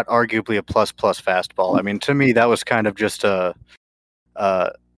Miller's got arguably a plus fastball. I mean, to me, that was kind of just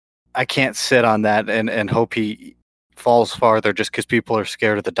I can't sit on that and hope he falls farther just because people are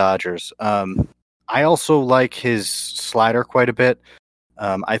scared of the Dodgers. I also like his slider quite a bit.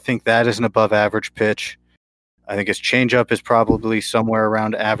 I think that is an above average pitch. I think his changeup is probably somewhere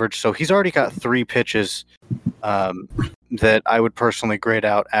around average. So he's already got 3 pitches that I would personally grade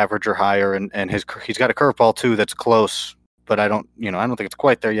out average or higher, and he's got a curveball too that's close, but I don't think it's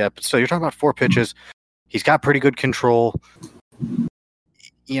quite there yet. But so you're talking about 4 pitches. He's got pretty good control.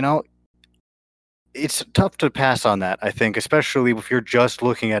 It's tough to pass on that, I think, especially if you're just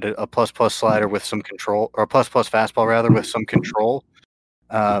looking at a plus slider with some control, or a plus fastball rather with some control.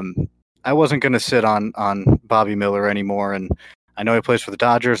 I wasn't going to sit on Bobby Miller anymore, and I know he plays for the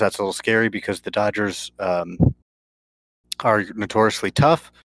Dodgers. That's a little scary because the Dodgers are notoriously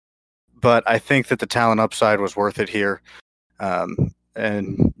tough, but I think that the talent upside was worth it here.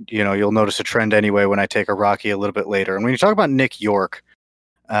 And you'll notice a trend anyway when I take a Rocky a little bit later. And when you talk about Nick York,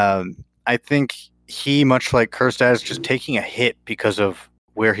 I think he, much like Kjerstad, is just taking a hit because of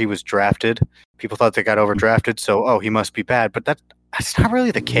where he was drafted. People thought they got overdrafted, so he must be bad. But that's not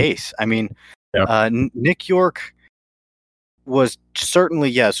really the case. I mean, Nick York was certainly,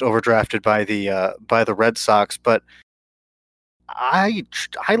 yes, overdrafted by the Red Sox, but I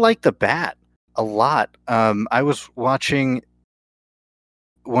like the bat a lot. I was watching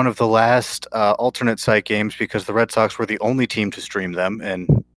one of the last alternate site games because the Red Sox were the only team to stream them,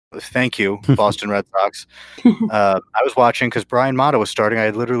 and thank you, Boston Red Sox. I was watching because Brian Mata was starting. I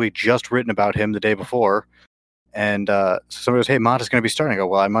had literally just written about him the day before. And somebody goes, "Hey, Mata's going to be starting." I go,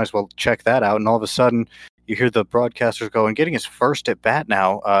 "Well, I might as well check that out." And all of a sudden, you hear the broadcasters go, and getting his first at bat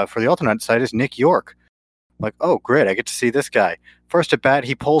now for the alternate site is Nick York. like, oh, great, I get to see this guy. First at bat,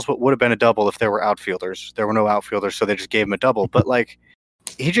 he pulls what would have been a double if there were outfielders. There were no outfielders, so they just gave him a double. But like,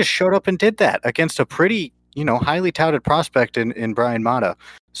 he just showed up and did that against a pretty, highly touted prospect in Brian Mata.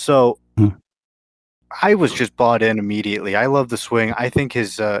 So I was just bought in immediately. I love the swing. I think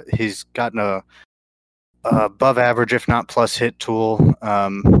he's gotten a above average, if not plus hit tool.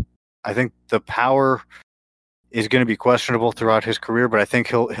 I think the power is going to be questionable throughout his career, but I think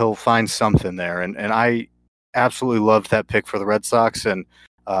he'll find something there. And I absolutely loved that pick for the Red Sox. And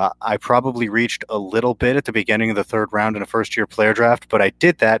I probably reached a little bit at the beginning of the third round in a first-year player draft, but I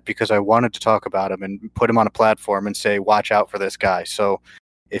did that because I wanted to talk about him and put him on a platform and say, watch out for this guy. So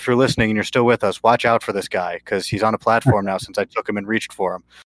if you're listening and you're still with us, watch out for this guy because he's on a platform now since I took him and reached for him.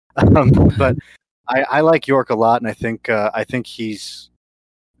 But I like York a lot, and I think he's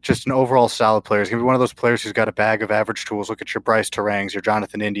just an overall solid player. He's going to be one of those players who's got a bag of average tools. Look at your Bryce Terangs, your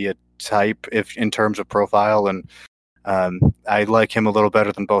Jonathan India type if in terms of profile, and I like him a little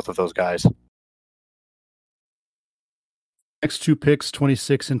better than both of those guys. Next two picks,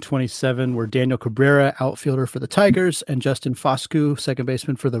 26 and 27, were Daniel Cabrera, outfielder for the Tigers, and Justin Foscue, second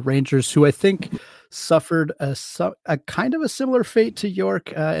baseman for the Rangers, who I think suffered a kind of a similar fate to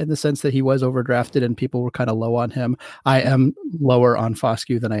York in the sense that he was overdrafted and people were kind of low on him. I am lower on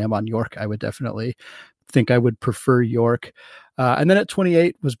Foscue than I am on York. I would definitely think I would prefer York. And then at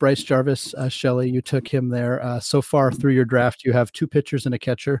 28 was Bryce Jarvis. Shelley, you took him there. So far through your draft, you have two pitchers and a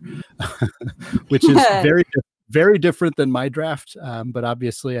catcher, which is very different than my draft. But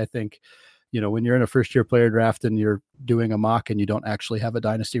obviously, I think, when you're in a first-year player draft and you're doing a mock and you don't actually have a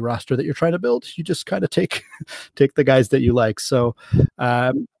dynasty roster that you're trying to build, you just kind of take the guys that you like. So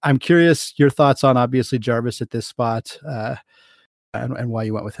I'm curious your thoughts on, obviously, Jarvis at this spot and why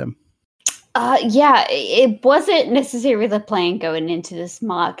you went with him. Yeah, it wasn't necessarily the plan going into this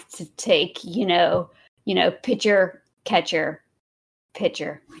mock to take, pitcher, catcher,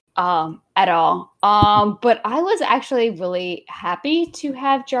 pitcher, at all. But I was actually really happy to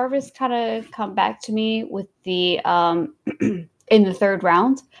have Jarvis kind of come back to me with the, in the third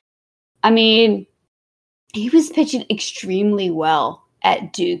round. I mean, he was pitching extremely well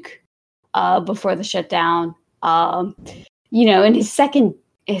at Duke, before the shutdown. In his second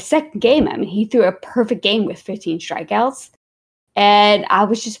game, I mean, he threw a perfect game with 15 strikeouts. And I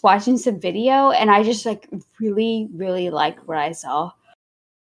was just watching some video and I just really, really liked what I saw.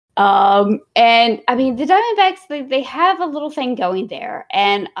 And I mean, the Diamondbacks, they have a little thing going there.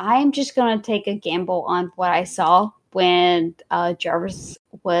 And I'm just going to take a gamble on what I saw when Jarvis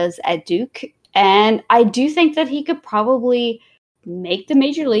was at Duke. And I do think that he could probably make the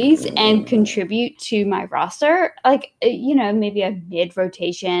major leagues and contribute to my roster, maybe a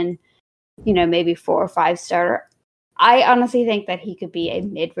mid-rotation, maybe 4 or 5 starter. I honestly think that he could be a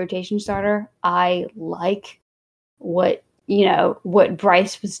mid-rotation starter. I like what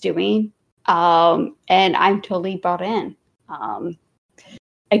Bryce was doing, and I'm totally bought in.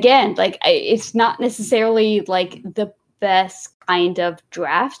 Again, it's not necessarily the best kind of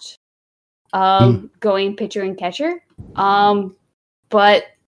draft, going pitcher and catcher. But,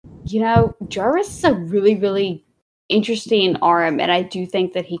 Jarvis is a really, really interesting arm, and I do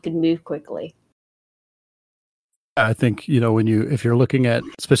think that he could move quickly. I think, if you're looking at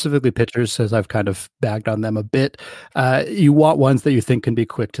specifically pitchers, as I've kind of bagged on them a bit, you want ones that you think can be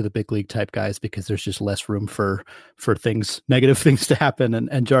quick to the big league type guys because there's just less room for negative things to happen.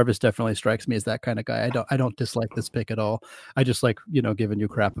 And Jarvis definitely strikes me as that kind of guy. I don't dislike this pick at all. I just like, giving you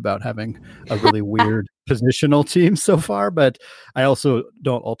crap about having a really weird positional team so far, but I also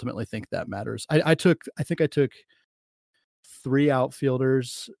don't ultimately think that matters. I think I took 3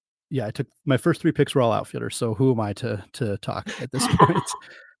 outfielders. Yeah, I took my first 3 picks were all outfielders. So who am I to talk at this point?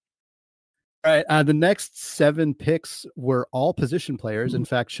 All right. The next 7 picks were all position players. In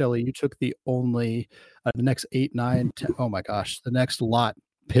fact, Shelley, you took the next 8, 9, 10. Oh my gosh, the next lot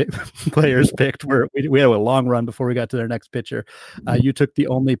players picked were we had a long run before we got to their next pitcher. You took the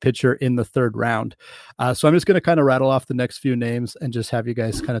only pitcher in the third round. So I'm just going to kind of rattle off the next few names and just have you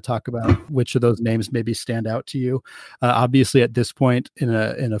guys kind of talk about which of those names maybe stand out to you. Obviously, at this point in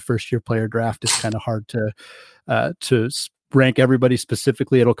a first year player draft, it's kind of hard to rank everybody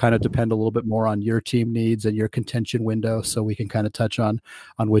specifically. It'll kind of depend a little bit more on your team needs and your contention window. So we can kind of touch on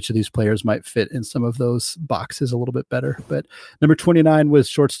which of these players might fit in some of those boxes a little bit better. But number 29 was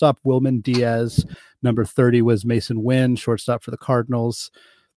shortstop Wilman Diaz. Number 30 was Mason Wynn, shortstop for the Cardinals.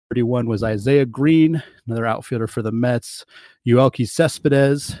 31 was Isaiah Green, another outfielder for the Mets. Yoelqui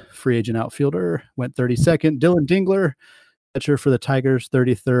Cespedes, free agent outfielder, went 32nd. Dylan Dingler, catcher for the Tigers,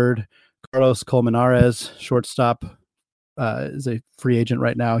 33rd. Carlos Colmenares, shortstop is a free agent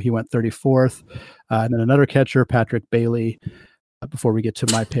right now. He went 34th. And then another catcher, Patrick Bailey. Before we get to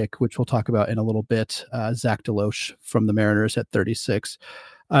my pick, which we'll talk about in a little bit, Zach Deloche from the Mariners at 36.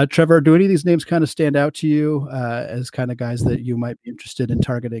 Trevor, do any of these names kind of stand out to you as kind of guys that you might be interested in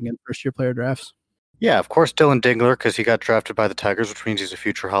targeting in first-year player drafts? Yeah, of course, Dylan Dingler, because he got drafted by the Tigers, which means he's a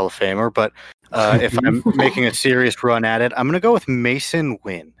future Hall of Famer. But if I'm making a serious run at it, I'm going to go with Mason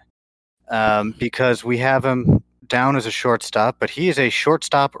Wynn because we have him down as a shortstop, but he is a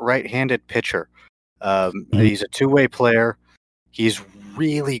shortstop right-handed pitcher. He's a two-way player. He's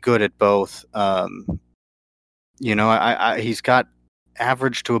really good at both. He's got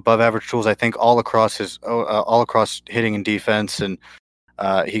average to above average tools, I think, all across hitting and defense, and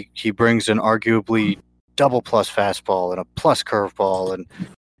he brings an arguably double plus fastball and a plus curveball, and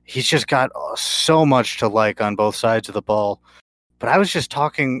he's just got so much to like on both sides of the ball. But I was just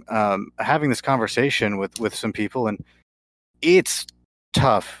having this conversation with some people, and it's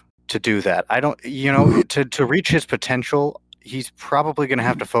tough to do that. I don't, to reach his potential, he's probably going to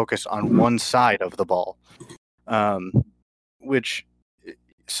have to focus on one side of the ball, which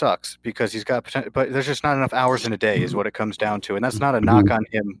sucks because he's got potential, but there's just not enough hours in a day is what it comes down to. And that's not a knock on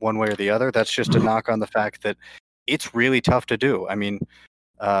him one way or the other. That's just a knock on the fact that it's really tough to do. I mean,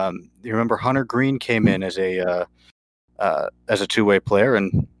 you remember Hunter Green came in as a two-way player,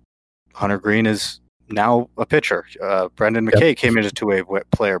 and Hunter Green is now a pitcher. Brendan McKay came in as a two-way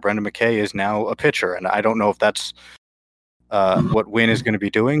player. Brendan McKay is now a pitcher. And I don't know if that's what Wynn is going to be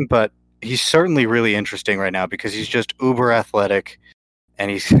doing, but he's certainly really interesting right now because he's just uber athletic, and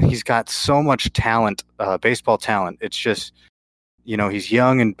he's got so much talent, baseball talent. It's just, he's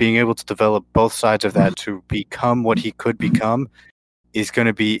young, and being able to develop both sides of that to become what he could become is going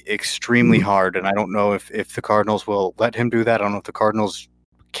to be extremely hard. And I don't know if the Cardinals will let him do that. I don't know if the Cardinals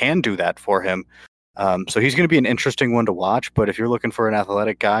can do that for him. So he's going to be an interesting one to watch. But if you're looking for an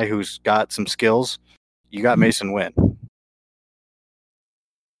athletic guy who's got some skills, you got Mason Wynn.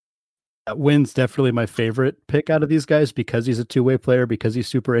 Wynn's definitely my favorite pick out of these guys because he's a two-way player, because he's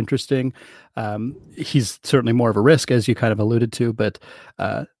super interesting. He's certainly more of a risk, as you kind of alluded to, but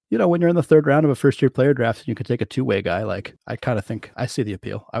when you're in the third round of a first-year player draft and you could take a two-way guy, like, I kind of think I see the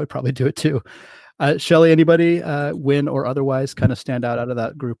appeal. I would probably do it too. Shelly, anybody, Wynn or otherwise, kind of stand out of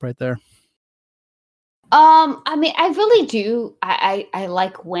that group right there? I mean, I really do. I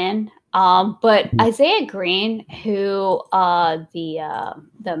like Wynn. But Isaiah Green, who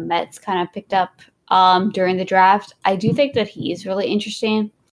the Mets kind of picked up during the draft, I do think that he is really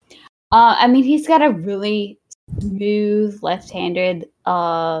interesting. I mean, he's got a really smooth left-handed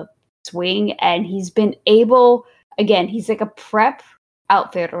swing, and he's been able, again, he's like a prep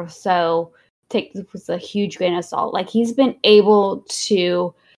outfielder, so take this with a huge grain of salt. Like, he's been able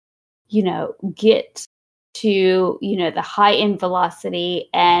to, get to, the high end velocity,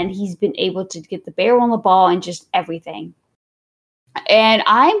 and he's been able to get the barrel on the ball and just everything. And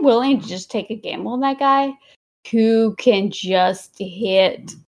I'm willing to just take a gamble on that guy who can just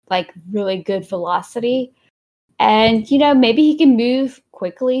hit like really good velocity. And, maybe he can move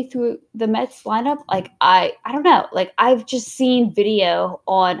quickly through the Mets lineup. Like, I don't know. Like, I've just seen video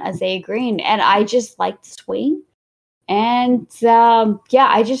on Isaiah Green, and I just like the swing. And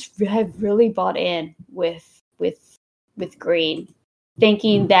I just have really bought in with Green,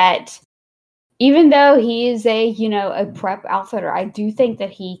 thinking that even though he is a prep outfielder, I do think that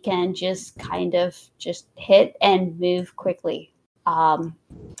he can just kind of just hit and move quickly through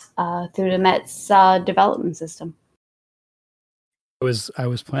the Mets development system. I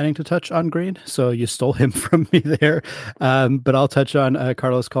was planning to touch on Green, so you stole him from me there. But I'll touch on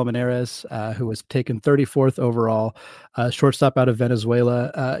Carlos Colmenares, who was taken 34th overall, shortstop out of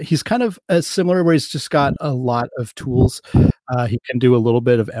Venezuela. He's kind of similar, where he's just got a lot of tools. He can do a little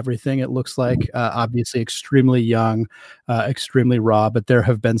bit of everything, it looks like. Obviously extremely young, extremely raw, but there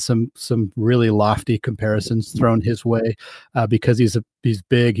have been some really lofty comparisons thrown his way because he's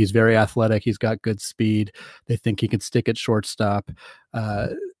big, he's very athletic, he's got good speed. They think he can stick at shortstop.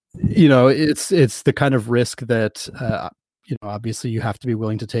 It's the kind of risk that obviously you have to be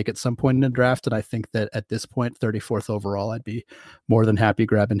willing to take at some point in a draft. And I think that at this point, 34th overall, I'd be more than happy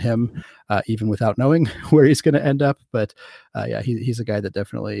grabbing him, even without knowing where he's going to end up. But he's a guy that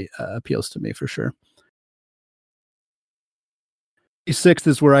definitely appeals to me for sure. 6th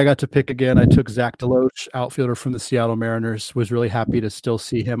is where I got to pick again. I took Zach Deloche, outfielder from the Seattle Mariners. Was really happy to still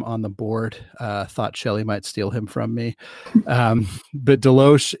see him on the board. Thought Shelly might steal him from me. But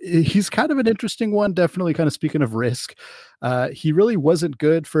Deloche, he's kind of an interesting one. Definitely kind of speaking of risk. He really wasn't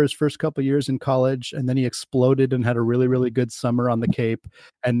good for his first couple years in college, and then he exploded and had a really, really good summer on the Cape,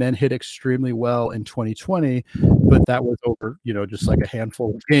 and then hit extremely well in 2020. But that was over, just like a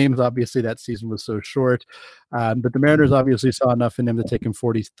handful of games. Obviously, that season was so short. But the Mariners obviously saw enough in him to take him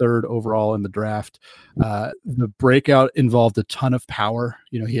 43rd overall in the draft. The breakout involved a ton of power.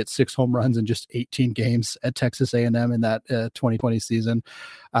 He hit 6 home runs in just 18 games at Texas A&M in that 2020 season.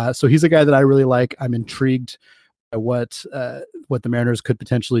 So he's a guy that I really like. I'm intrigued by what the Mariners could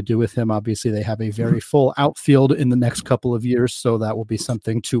potentially do with him. Obviously, they have a very full outfield in the next couple of years, so that will be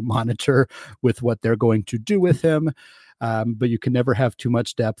something to monitor with what they're going to do with him. But you can never have too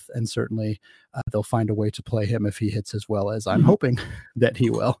much depth, and certainly they'll find a way to play him if he hits as well as I'm hoping that he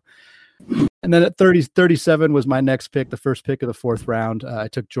will. And then at 37 was my next pick, the first pick of the 4th round. I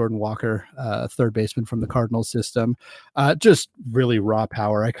took Jordan Walker, third baseman from the Cardinals system. Just really raw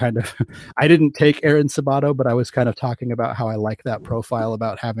power. I didn't take Aaron Sabato, but I was kind of talking about how I like that profile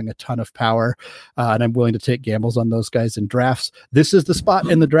about having a ton of power, and I'm willing to take gambles on those guys in drafts. This is the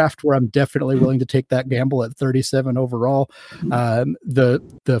spot in the draft where I'm definitely willing to take that gamble at 37 overall.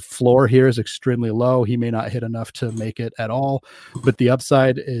 The floor here is extremely low. He may not hit enough to make it at all, but the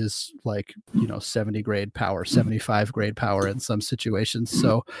upside is like 70 grade power, 75 grade power in some situations.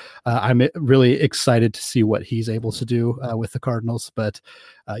 So I'm really excited to see what he's able to do with the Cardinals. But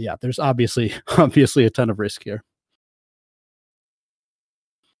there's obviously a ton of risk here.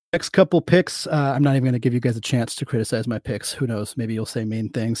 Next couple picks, I'm not even going to give you guys a chance to criticize my picks. Who knows? Maybe you'll say mean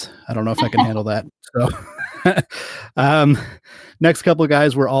things. I don't know if I can handle that. So next couple of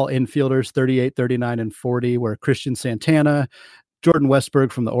guys were all infielders, 38, 39, and 40 were Christian Santana, Jordan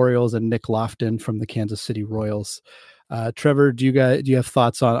Westburg from the Orioles, and Nick Lofton from the Kansas City Royals. Trevor, do you have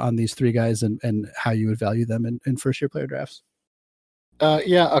thoughts on these 3 guys and how you would value them in first-year player drafts?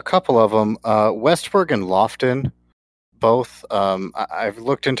 A couple of them. Westburg and Lofton, both. I've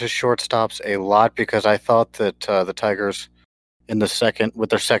looked into shortstops a lot because I thought that the Tigers with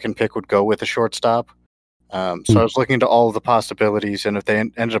their second pick would go with a shortstop. So I was looking into all of the possibilities, and if they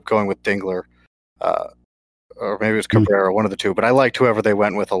ended up going with Dingler, or maybe it was Cabrera, one of the two, but I liked whoever they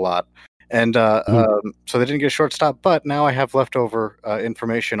went with a lot. And so they didn't get a shortstop, but now I have leftover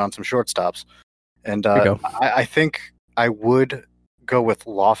information on some shortstops. And I think I would go with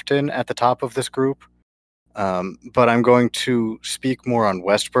Lofton at the top of this group. But I'm going to speak more on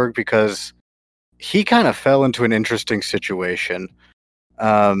Westburg because he kind of fell into an interesting situation.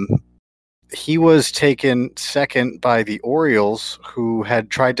 He was taken second by the Orioles, who had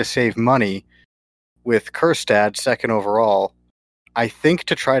tried to save money with Kjerstad, second overall, I think,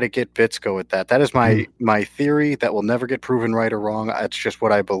 to try to get Bitsko with that. That is my theory that will never get proven right or wrong. It's just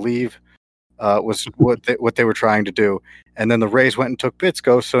what I believe was what they were trying to do. And then the Rays went and took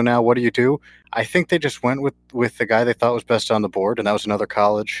Bitsko, so now what do? I think they just went with the guy they thought was best on the board, and that was another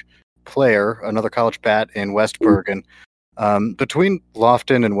college player, another college bat in Westburg. And between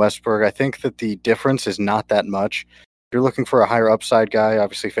Lofton and Westburg, I think that the difference is not that much. You're looking for a higher upside guy,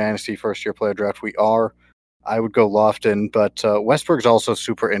 obviously fantasy first-year player draft. I would go Lofton, but Westburg's also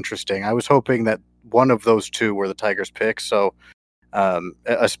super interesting. I was hoping that one of those two were the Tigers' pick, so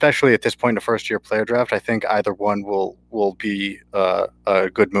especially at this point in the first-year player draft, I think either one will be a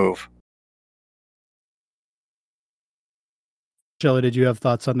good move. Shelly, did you have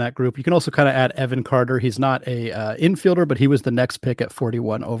thoughts on that group? You can also kind of add Evan Carter. He's not a infielder, but he was the next pick at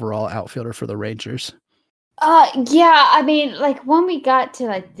 41 overall outfielder for the Rangers. Yeah, I mean, like when we got to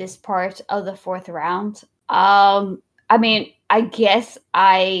like this part of the 4th round, I mean, I guess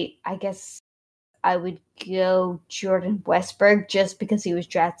I would go Jordan Westburg just because he was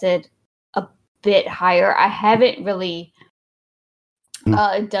drafted a bit higher. I haven't really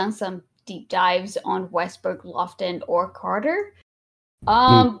done some deep dives on Westburg, Lofton, or Carter.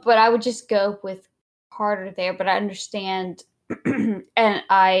 But I would just go with Carter there. But I understand, and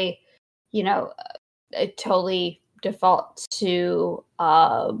I totally default to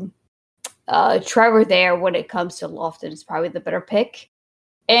Trevor there when it comes to Lofton. Is probably the better pick.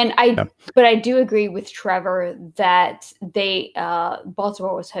 And but I do agree with Trevor that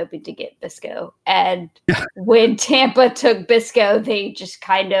Baltimore was hoping to get Bitsko, and when Tampa took Bitsko, they just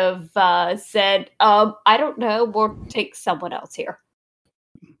kind of said, "I don't know, we'll take someone else here."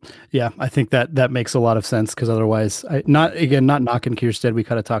 Yeah, I think that makes a lot of sense because otherwise, not knocking Kjerstad. We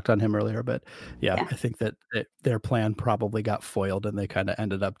kind of talked on him earlier, but yeah, I think that their plan probably got foiled, and they kind of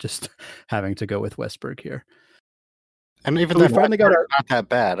ended up just having to go with Westburg here. And even that finally got not that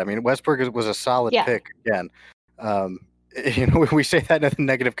bad. I mean, Westburg was a solid pick again. We say that in a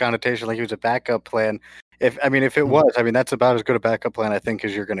negative connotation, like he was a backup plan. If it was, that's about as good a backup plan I think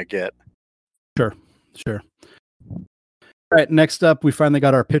as you're going to get. Sure. All right, next up, we finally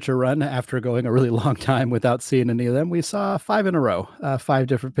got our pitcher run after going a really long time without seeing any of them. We saw 5 in a row, 5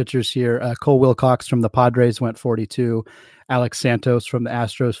 different pitchers here. Cole Wilcox from the Padres went 42. Alex Santos from the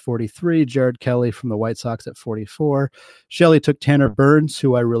Astros, 43. Jared Kelly from the White Sox at 44. Shelley took Tanner Burns,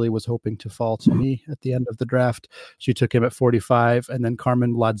 who I really was hoping to fall to me at the end of the draft. She took him at 45. And then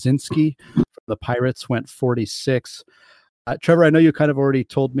Carmen Lodzinski from the Pirates went 46. Trevor, I know you kind of already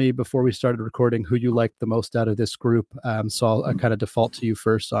told me before we started recording who you liked the most out of this group. So I'll kind of default to you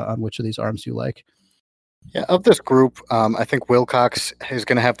first on which of these arms you like. Yeah, of this group, I think Wilcox is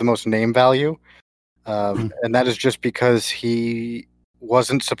going to have the most name value. And that is just because he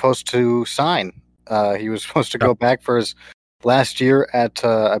wasn't supposed to sign. He was supposed to go back for his last year at,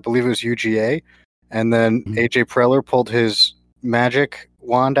 I believe it was UGA. And then AJ Preller pulled his magic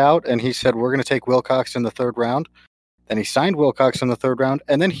wand out and he said, we're going to take Wilcox in the 3rd round. Then he signed Wilcox in the 3rd round,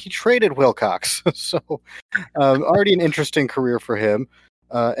 and then he traded Wilcox. So already an interesting career for him.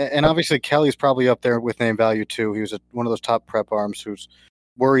 And obviously Kelly's probably up there with name value too. He was one of those top prep arms who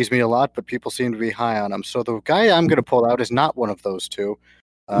worries me a lot, but people seem to be high on him. So the guy I'm going to pull out is not one of those two.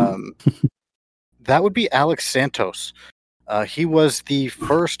 That would be Alex Santos. He was the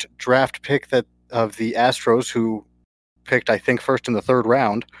first draft pick of the Astros, who picked, I think, first in the 3rd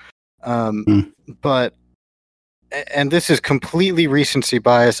round. But and this is completely recency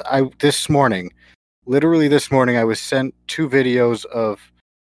bias. Literally this morning, I was sent 2 videos of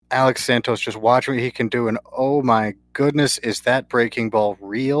Alex Santos just watching what he can do, and oh my goodness, is that breaking ball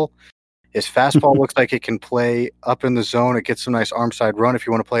real? His fastball looks like it can play up in the zone. It gets some nice arm side run if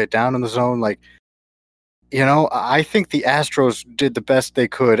you want to play it down in the zone. I think the Astros did the best they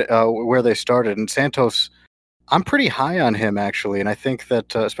could where they started, and Santos, I'm pretty high on him actually, and I think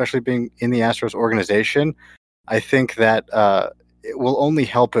that especially being in the Astros organization, I think that it will only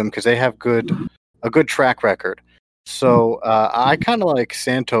help him because they have a good track record. So I kind of like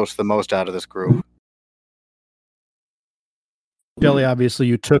Santos the most out of this group. Shelley, obviously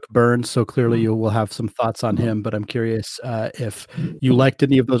you took Burns, so clearly you will have some thoughts on him, but I'm curious if you liked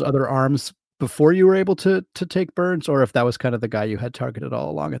any of those other arms before you were able to take Burns, or if that was kind of the guy you had targeted all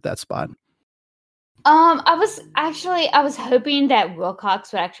along at that spot. I was hoping that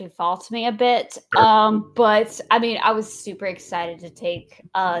Wilcox would actually fall to me a bit. But I mean, I was super excited to take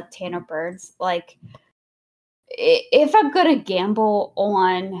Tanner Burns. Like, if I'm gonna gamble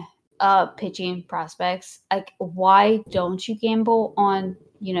on pitching prospects, like, why don't you gamble on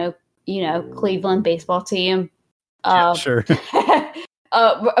Cleveland baseball team Sure.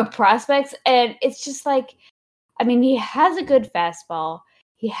 prospects? And it's just like, I mean, he has a good fastball.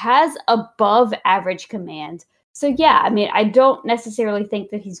 He has above average command. So yeah, I mean, I don't necessarily think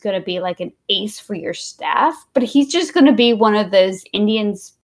that he's going to be like an ace for your staff, but he's just going to be one of those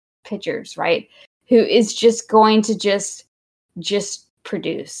Indians pitchers, right? Who is just going to just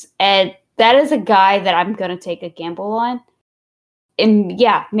produce. And that is a guy that I'm going to take a gamble on. And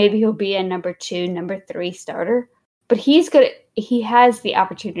yeah, maybe he'll be a number 2, number 3 starter, but he has the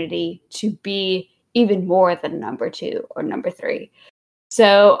opportunity to be even more than number 2 or number 3.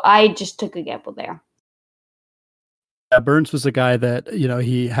 So I just took a gamble there. Yeah, Burns was a guy that,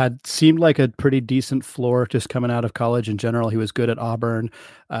 he had seemed like a pretty decent floor just coming out of college in general. He was good at Auburn.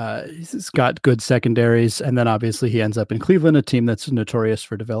 He's got good secondaries. And then obviously he ends up in Cleveland, a team that's notorious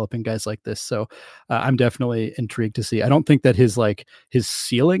for developing guys like this. So I'm definitely intrigued to see. I don't think that his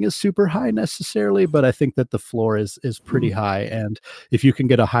ceiling is super high necessarily, but I think that the floor is pretty high. And if you can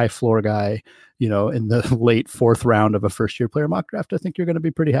get a high floor guy, in the late 4th round of a first-year player mock draft, I think you're going to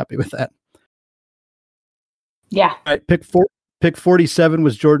be pretty happy with that. Yeah. All right, pick 47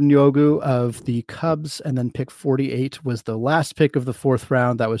 was Jordan Yogu of the Cubs, and then pick 48 was the last pick of the 4th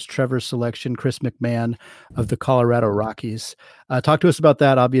round. That was Trevor's selection, Chris McMahon of the Colorado Rockies. Talk to us about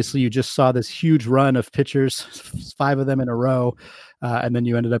that. Obviously, you just saw this huge run of pitchers, 5 of them in a row, and then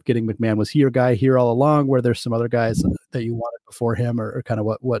you ended up getting McMahon. Was he your guy here all along? Were there some other guys that you wanted before him, or kind of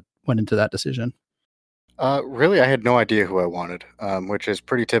what went into that decision? Really, I had no idea who I wanted, which is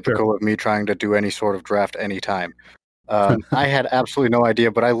pretty typical of me trying to do any sort of draft anytime. I had absolutely no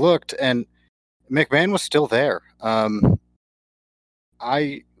idea, but I looked and McMahon was still there.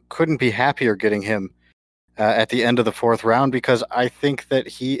 I couldn't be happier getting him at the end of the 4th round because I think that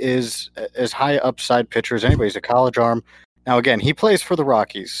he is as high upside pitcher as anybody. He's a college arm. Now, again, he plays for the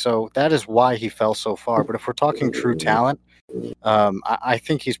Rockies, so that is why he fell so far. But if we're talking true talent, I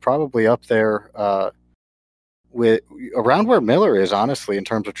think he's probably up there with around where Miller is, honestly, in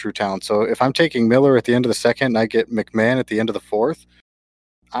terms of true talent. So if I'm taking Miller at the end of the 2nd and I get McMahon at the end of the 4th,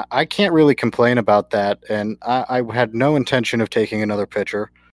 I can't really complain about that. And I had no intention of taking another pitcher.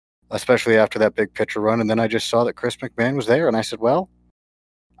 especially after that big pitcher run. And then I just saw that Chris McMahon was there, and I said, well,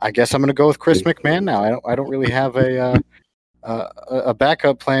 I guess I'm going to go with Chris McMahon now. I don't really have a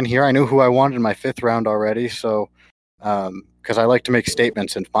backup plan here. I knew who I wanted in my 5th round already, so because I like to make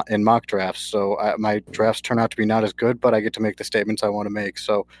statements in mock drafts. So my drafts turn out to be not as good, but I get to make the statements I want to make.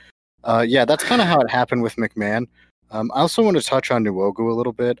 So yeah, that's kind of how it happened with McMahon. I also want to touch on Nwogu a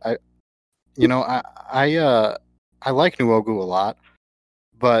little bit. I like Nwogu a lot,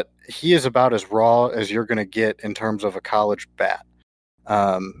 but he is about as raw as you're going to get in terms of a college bat.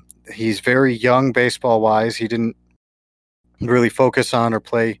 He's very young baseball wise. He didn't really focus on or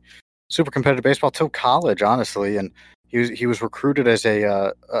play super competitive baseball till college, honestly. And he was recruited as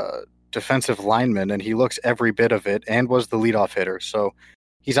a defensive lineman, and he looks every bit of it, and was the leadoff hitter. So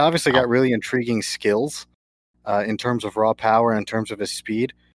he's obviously got really intriguing skills in terms of raw power and in terms of his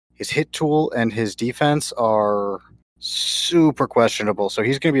speed. His hit tool and his defense are super questionable. So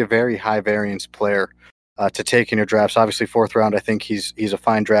he's going to be a very high variance player to take in your drafts. Obviously, 4th round, I think he's a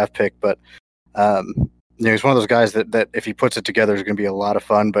fine draft pick, but he's one of those guys that if he puts it together is going to be a lot of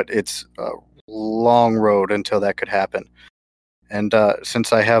fun, but it's a long road until that could happen. And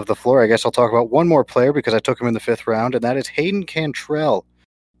since I have the floor, I guess I'll talk about one more player because I took him in the 5th round, and that is Hayden Cantrell.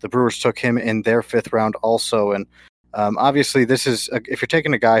 The Brewers took him in their 5th round also. And obviously, this is if you're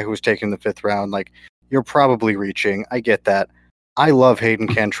taking a guy who was taken in the 5th round, like, you're probably reaching. I get that. I love Hayden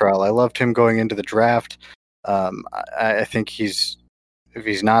Cantrell. I loved him going into the draft. I think if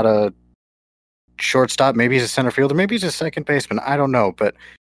he's not a shortstop, maybe he's a center fielder, maybe he's a second baseman. I don't know, but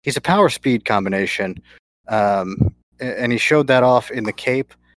he's a power speed combination. And he showed that off in the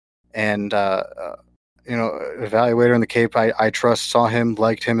Cape. And, evaluator in the Cape, I trust, saw him,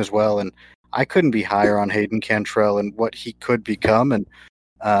 liked him as well. And I couldn't be higher on Hayden Cantrell and what he could become. And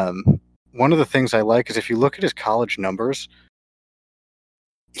one of the things I like is if you look at his college numbers,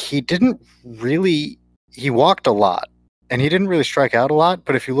 he walked a lot and he didn't really strike out a lot.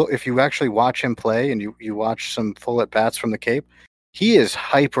 But if you actually watch him play and you watch some full at bats from the Cape, he is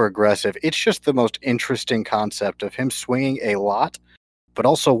hyper aggressive. It's just the most interesting concept of him swinging a lot, but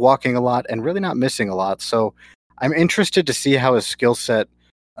also walking a lot and really not missing a lot. So I'm interested to see how his skill set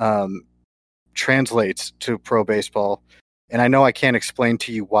translates to pro baseball. And I know I can't explain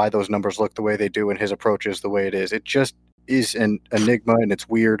to you why those numbers look the way they do and his approach is the way it is. It just is an enigma and it's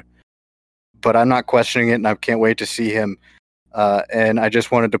weird, but I'm not questioning it and I can't wait to see him. And I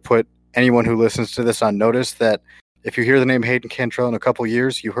just wanted to put anyone who listens to this on notice that if you hear the name Hayden Cantrell in a couple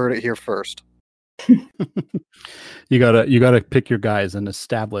years, you heard it here first. You gotta pick your guys and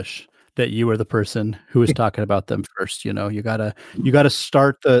establish that you are the person who is talking about them first. You gotta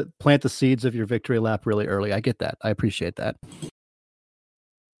plant the seeds of your victory lap really early. I get that. I appreciate that.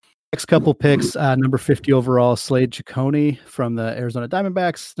 Next couple picks, number 50 overall, Slade Ciccone from the Arizona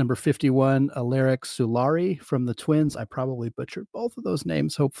Diamondbacks. Number 51, Alaric Solari from the Twins. I probably butchered both of those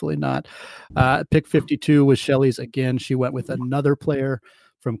names. Hopefully not. Pick 52 was Shelley's again. She went with another player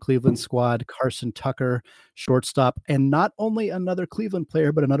from Cleveland squad, Carson Tucker, shortstop, and not only another Cleveland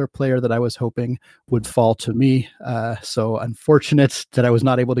player, but another player that I was hoping would fall to me. So unfortunate that I was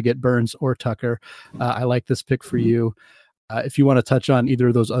not able to get Burns or Tucker. I like this pick for you. If you want to touch on either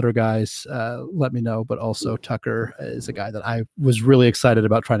of those other guys, let me know. But also Tucker is a guy that I was really excited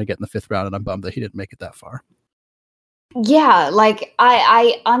about trying to get in the 5th round, and I'm bummed that he didn't make it that far. Yeah, like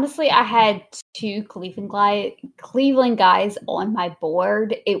I honestly, I had 2 Cleveland guys on my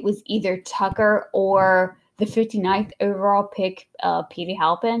board. It was either Tucker or the 59th overall pick, Petey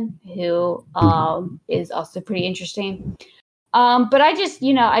Halpin, who is also pretty interesting. But I just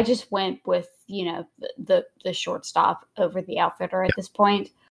went with the shortstop over the outfielder at this point.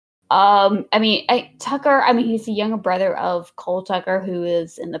 Tucker. He's the younger brother of Cole Tucker, who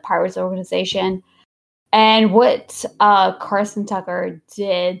is in the Pirates organization. And what Carson Tucker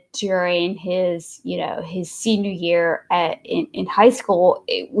did during his senior year in high school,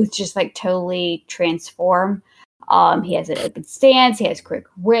 it was just like totally transformed. He has an open stance. He has quick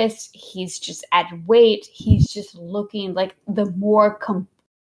wrist. He's just added weight. He's just looking like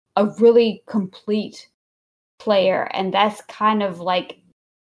a really complete player. And that's kind of like,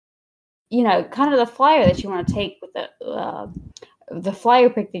 kind of the flyer that you want to take with the flyer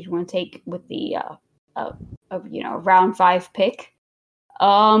pick that you want to take with the round 5 pick.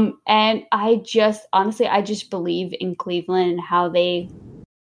 And I just believe in Cleveland and how they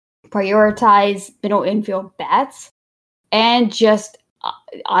prioritize middle infield bats and just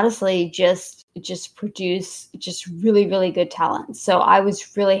produce just really, really good talent. So I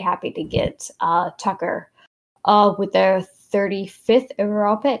was really happy to get Tucker with their 35th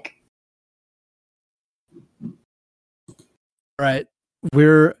overall pick. All right.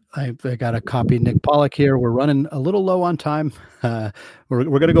 I got to copy Nick Pollock here. We're running a little low on time. We're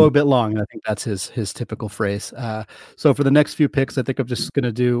going to go a bit long, and I think that's his typical phrase. So for the next few picks, I think I'm just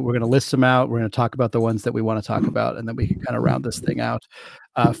going to we're going to list them out. We're going to talk about the ones that we want to talk about, and then we can kind of round this thing out.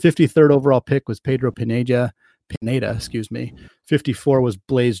 53rd overall pick was Pedro Pineda, 54 was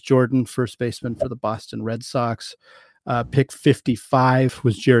Blaze Jordan, first baseman for the Boston Red Sox. Pick 55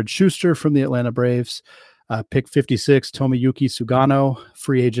 was Jared Schuster from the Atlanta Braves. Pick 56, Tomoyuki Sugano,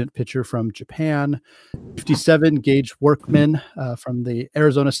 free agent pitcher from Japan. 57, Gage Workman from the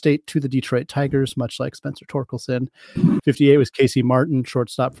Arizona State to the Detroit Tigers, much like Spencer Torkelson. 58 was Casey Martin,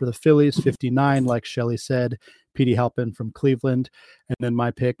 shortstop for the Phillies. 59, like Shelley said, Petey Halpin from Cleveland. And then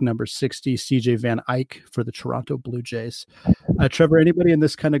my pick, number 60, CJ Van Eyck for the Toronto Blue Jays. Trevor, anybody in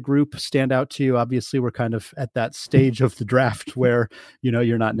this kind of group stand out to you? Obviously, we're kind of at that stage of the draft where,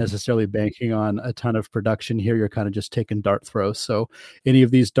 you're not necessarily banking on a ton of production here. You're kind of just taking dart throws. So any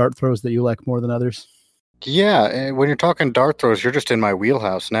of these dart throws that you like more than others? Yeah, when you're talking dart throws, you're just in my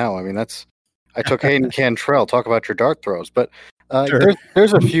wheelhouse now. I mean, I took Hayden Cantrell, talk about your dart throws. But Sure.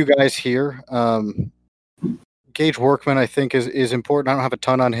 there's a few guys here. Gage Workman, I think, is important. I don't have a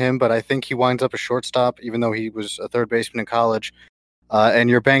ton on him, but I think he winds up a shortstop, even though he was a third baseman in college. And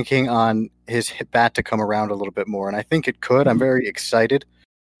you're banking on his bat to come around a little bit more. And I think it could. I'm very excited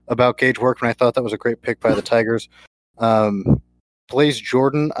about Gage Workman. I thought that was a great pick by the Tigers. Blaze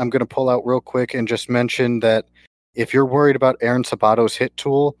Jordan, I'm going to pull out real quick and just mention that if you're worried about Aaron Sabato's hit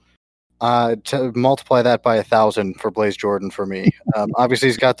tool, to multiply that by 1,000 for Blaze Jordan for me. Obviously,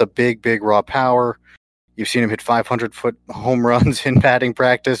 he's got the big raw power. You've seen him hit 500-foot home runs in batting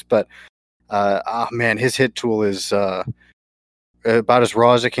practice, but man, his hit tool is about as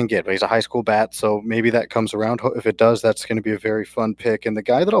raw as it can get. But he's a high school bat, so maybe that comes around. If it does, that's going to be a very fun pick. And the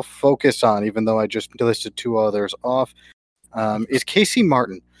guy that I'll focus on, even though I just listed two others off, is Casey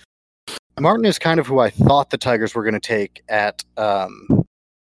Martin. Martin is kind of who I thought the Tigers were going to take at when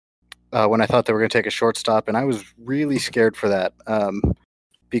I thought they were going to take a shortstop, and I was really scared for that.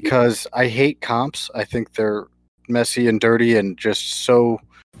 Because I hate comps. I think they're messy and dirty and just so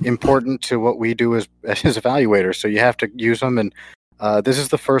important to what we do as evaluators. So you have to use them. And this is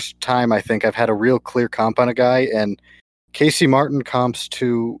the first time I think I've had a real clear comp on a guy. And Casey Martin comps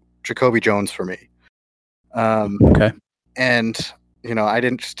to Jacoby Jones for me. Okay. And, I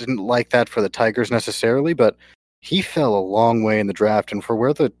didn't like that for the Tigers necessarily, but he fell a long way in the draft. And for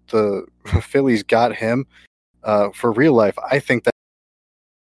where the Phillies got him for real life, I think that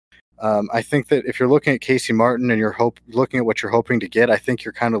if you're looking at Casey Martin and you're looking at what you're hoping to get, I think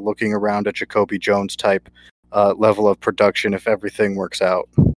you're kind of looking around a Jacoby Jones type level of production if everything works out.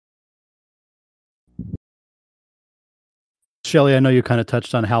 Shelley, I know you kind of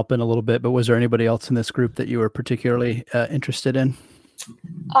touched on Halpin a little bit, but was there anybody else in this group that you were particularly interested in?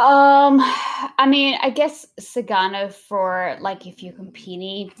 I mean, I guess Sagano for if you're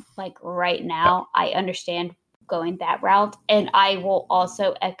competing right now, I understand going that route, and I will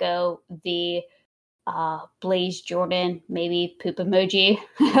also echo the Blaze Jordan, maybe poop emoji.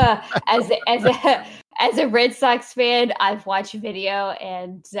 as a Red Sox fan, I've watched video,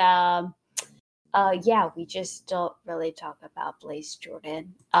 and we just don't really talk about Blaze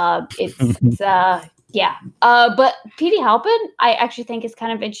Jordan. But Petey Halpin, I actually think is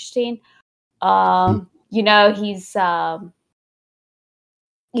kind of interesting.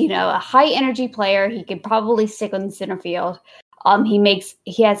 He's a high energy player. He could probably stick on the center field.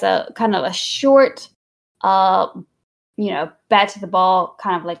 He has a kind of a short, bat to the ball,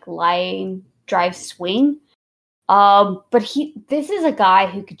 kind of like line drive swing. But this is a guy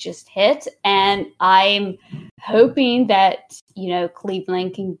who could just hit, and I'm hoping that,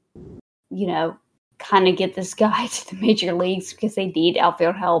 Cleveland can, kind of get this guy to the major leagues because they need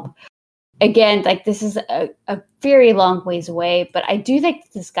outfield help. Again, this is a very long ways away, but I do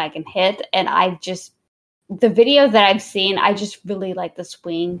think this guy can hit, and the video that I've seen, I just really like the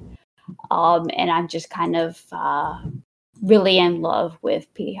swing, and I'm just kind of really in love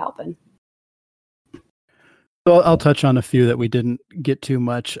with Petey Halpin. So I'll touch on a few that we didn't get too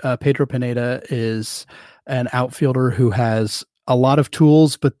much. Pedro Pineda is an outfielder who has a lot of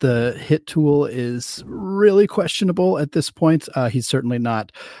tools, but the hit tool is really questionable at this point. He's certainly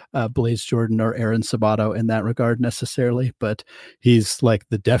not Blaze Jordan or Aaron Sabato in that regard necessarily, but he's like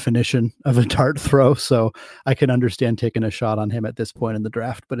the definition of a dart throw. So I can understand taking a shot on him at this point in the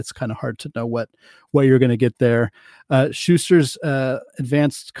draft, but it's kind of hard to know what you're going to get there. Schuster's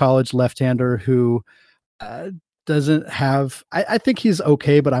advanced college left-hander who doesn't have, I think he's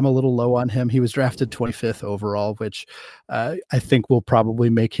okay, but I'm a little low on him. He was drafted 25th overall, which I think will probably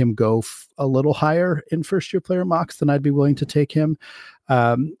make him go a little higher in first year player mocks than I'd be willing to take him.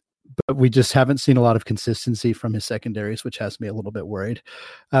 But we just haven't seen a lot of consistency from his secondaries, which has me a little bit worried.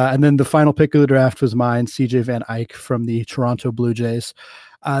 And then the final pick of the draft was mine, CJ Van Eyck from the Toronto Blue Jays.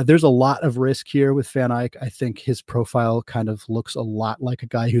 There's a lot of risk here with Van Eyck. I think his profile kind of looks a lot like a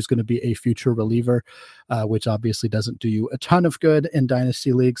guy who's going to be a future reliever, which obviously doesn't do you a ton of good in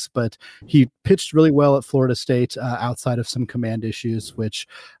dynasty leagues, but he pitched really well at Florida State outside of some command issues, which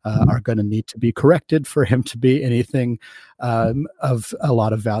are going to need to be corrected for him to be anything of a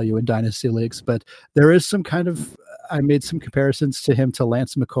lot of value in dynasty leagues. But there is some kind of, I made some comparisons to him to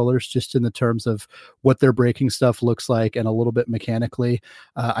Lance McCullers just in the terms of what their breaking stuff looks like and a little bit mechanically.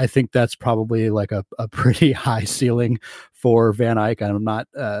 I think that's probably like a pretty high ceiling for Van Eyck. I'm not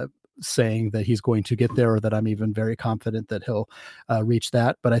saying that he's going to get there or that I'm even very confident that he'll reach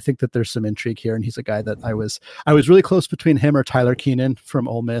that, but I think that there's some intrigue here, and he's a guy that I was really close between him or Tyler Keenan from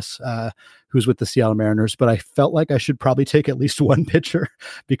Ole Miss, who's with the Seattle Mariners, but I felt like I should probably take at least one pitcher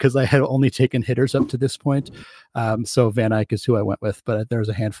because I had only taken hitters up to this point. So Van Eyck is who I went with, but there's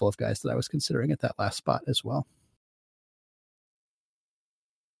a handful of guys that I was considering at that last spot as well.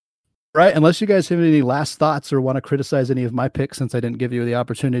 Right. Unless you guys have any last thoughts or want to criticize any of my picks, since I didn't give you the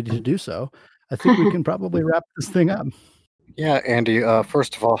opportunity to do so, I think we can probably wrap this thing up. Yeah, Andy,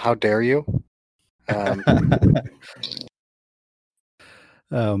 first of all, how dare you?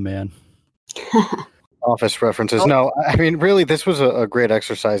 Oh, man. Office references. No, I mean, really, this was a great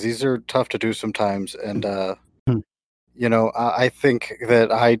exercise. These are tough to do sometimes. And, you know, I think that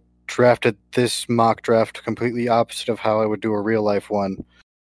I drafted this mock draft completely opposite of how I would do a real life one.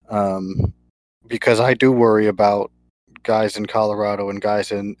 Because I do worry about guys in Colorado and guys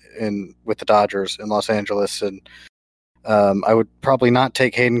in with the Dodgers in Los Angeles, and I would probably not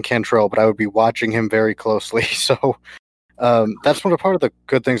take Hayden Cantrell, but I would be watching him very closely. So that's one of part of the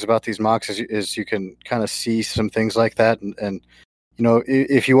good things about these mocks is you can kind of see some things like that, and you know,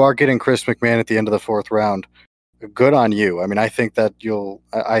 if you are getting Chris McMahon at the end of the fourth round, good on you. I mean, I think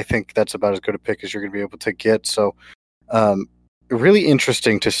that's about as good a pick as you're going to be able to get. So. Really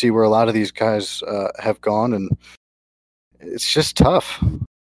interesting to see where a lot of these guys have gone, and it's just tough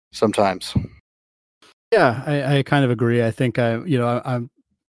sometimes. Yeah, I kind of agree. I think I'm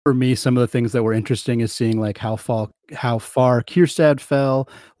for me, some of the things that were interesting is seeing like how far Kierstad fell.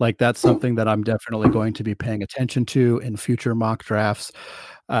 Like that's something that I'm definitely going to be paying attention to in future mock drafts.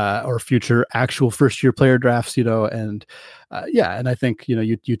 Or future actual first year player drafts, you know, and and I think, you know,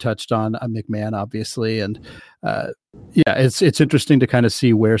 you touched on McMahon, obviously. And it's interesting to kind of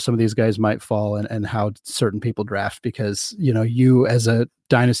see where some of these guys might fall and how certain people draft, because, you know, you as a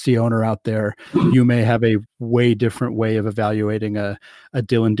dynasty owner out there, you may have a way different way of evaluating a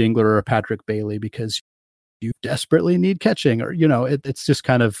Dylan Dingler or a Patrick Bailey because you desperately need catching, or, you know, it's just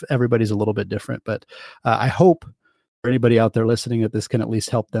kind of everybody's a little bit different. But I hope for anybody out there listening that this can at least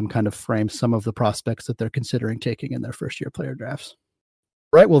help them kind of frame some of the prospects that they're considering taking in their first year player drafts.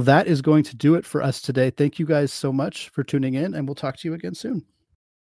 Right. Well, that is going to do it for us today. Thank you guys so much for tuning in, and we'll talk to you again soon.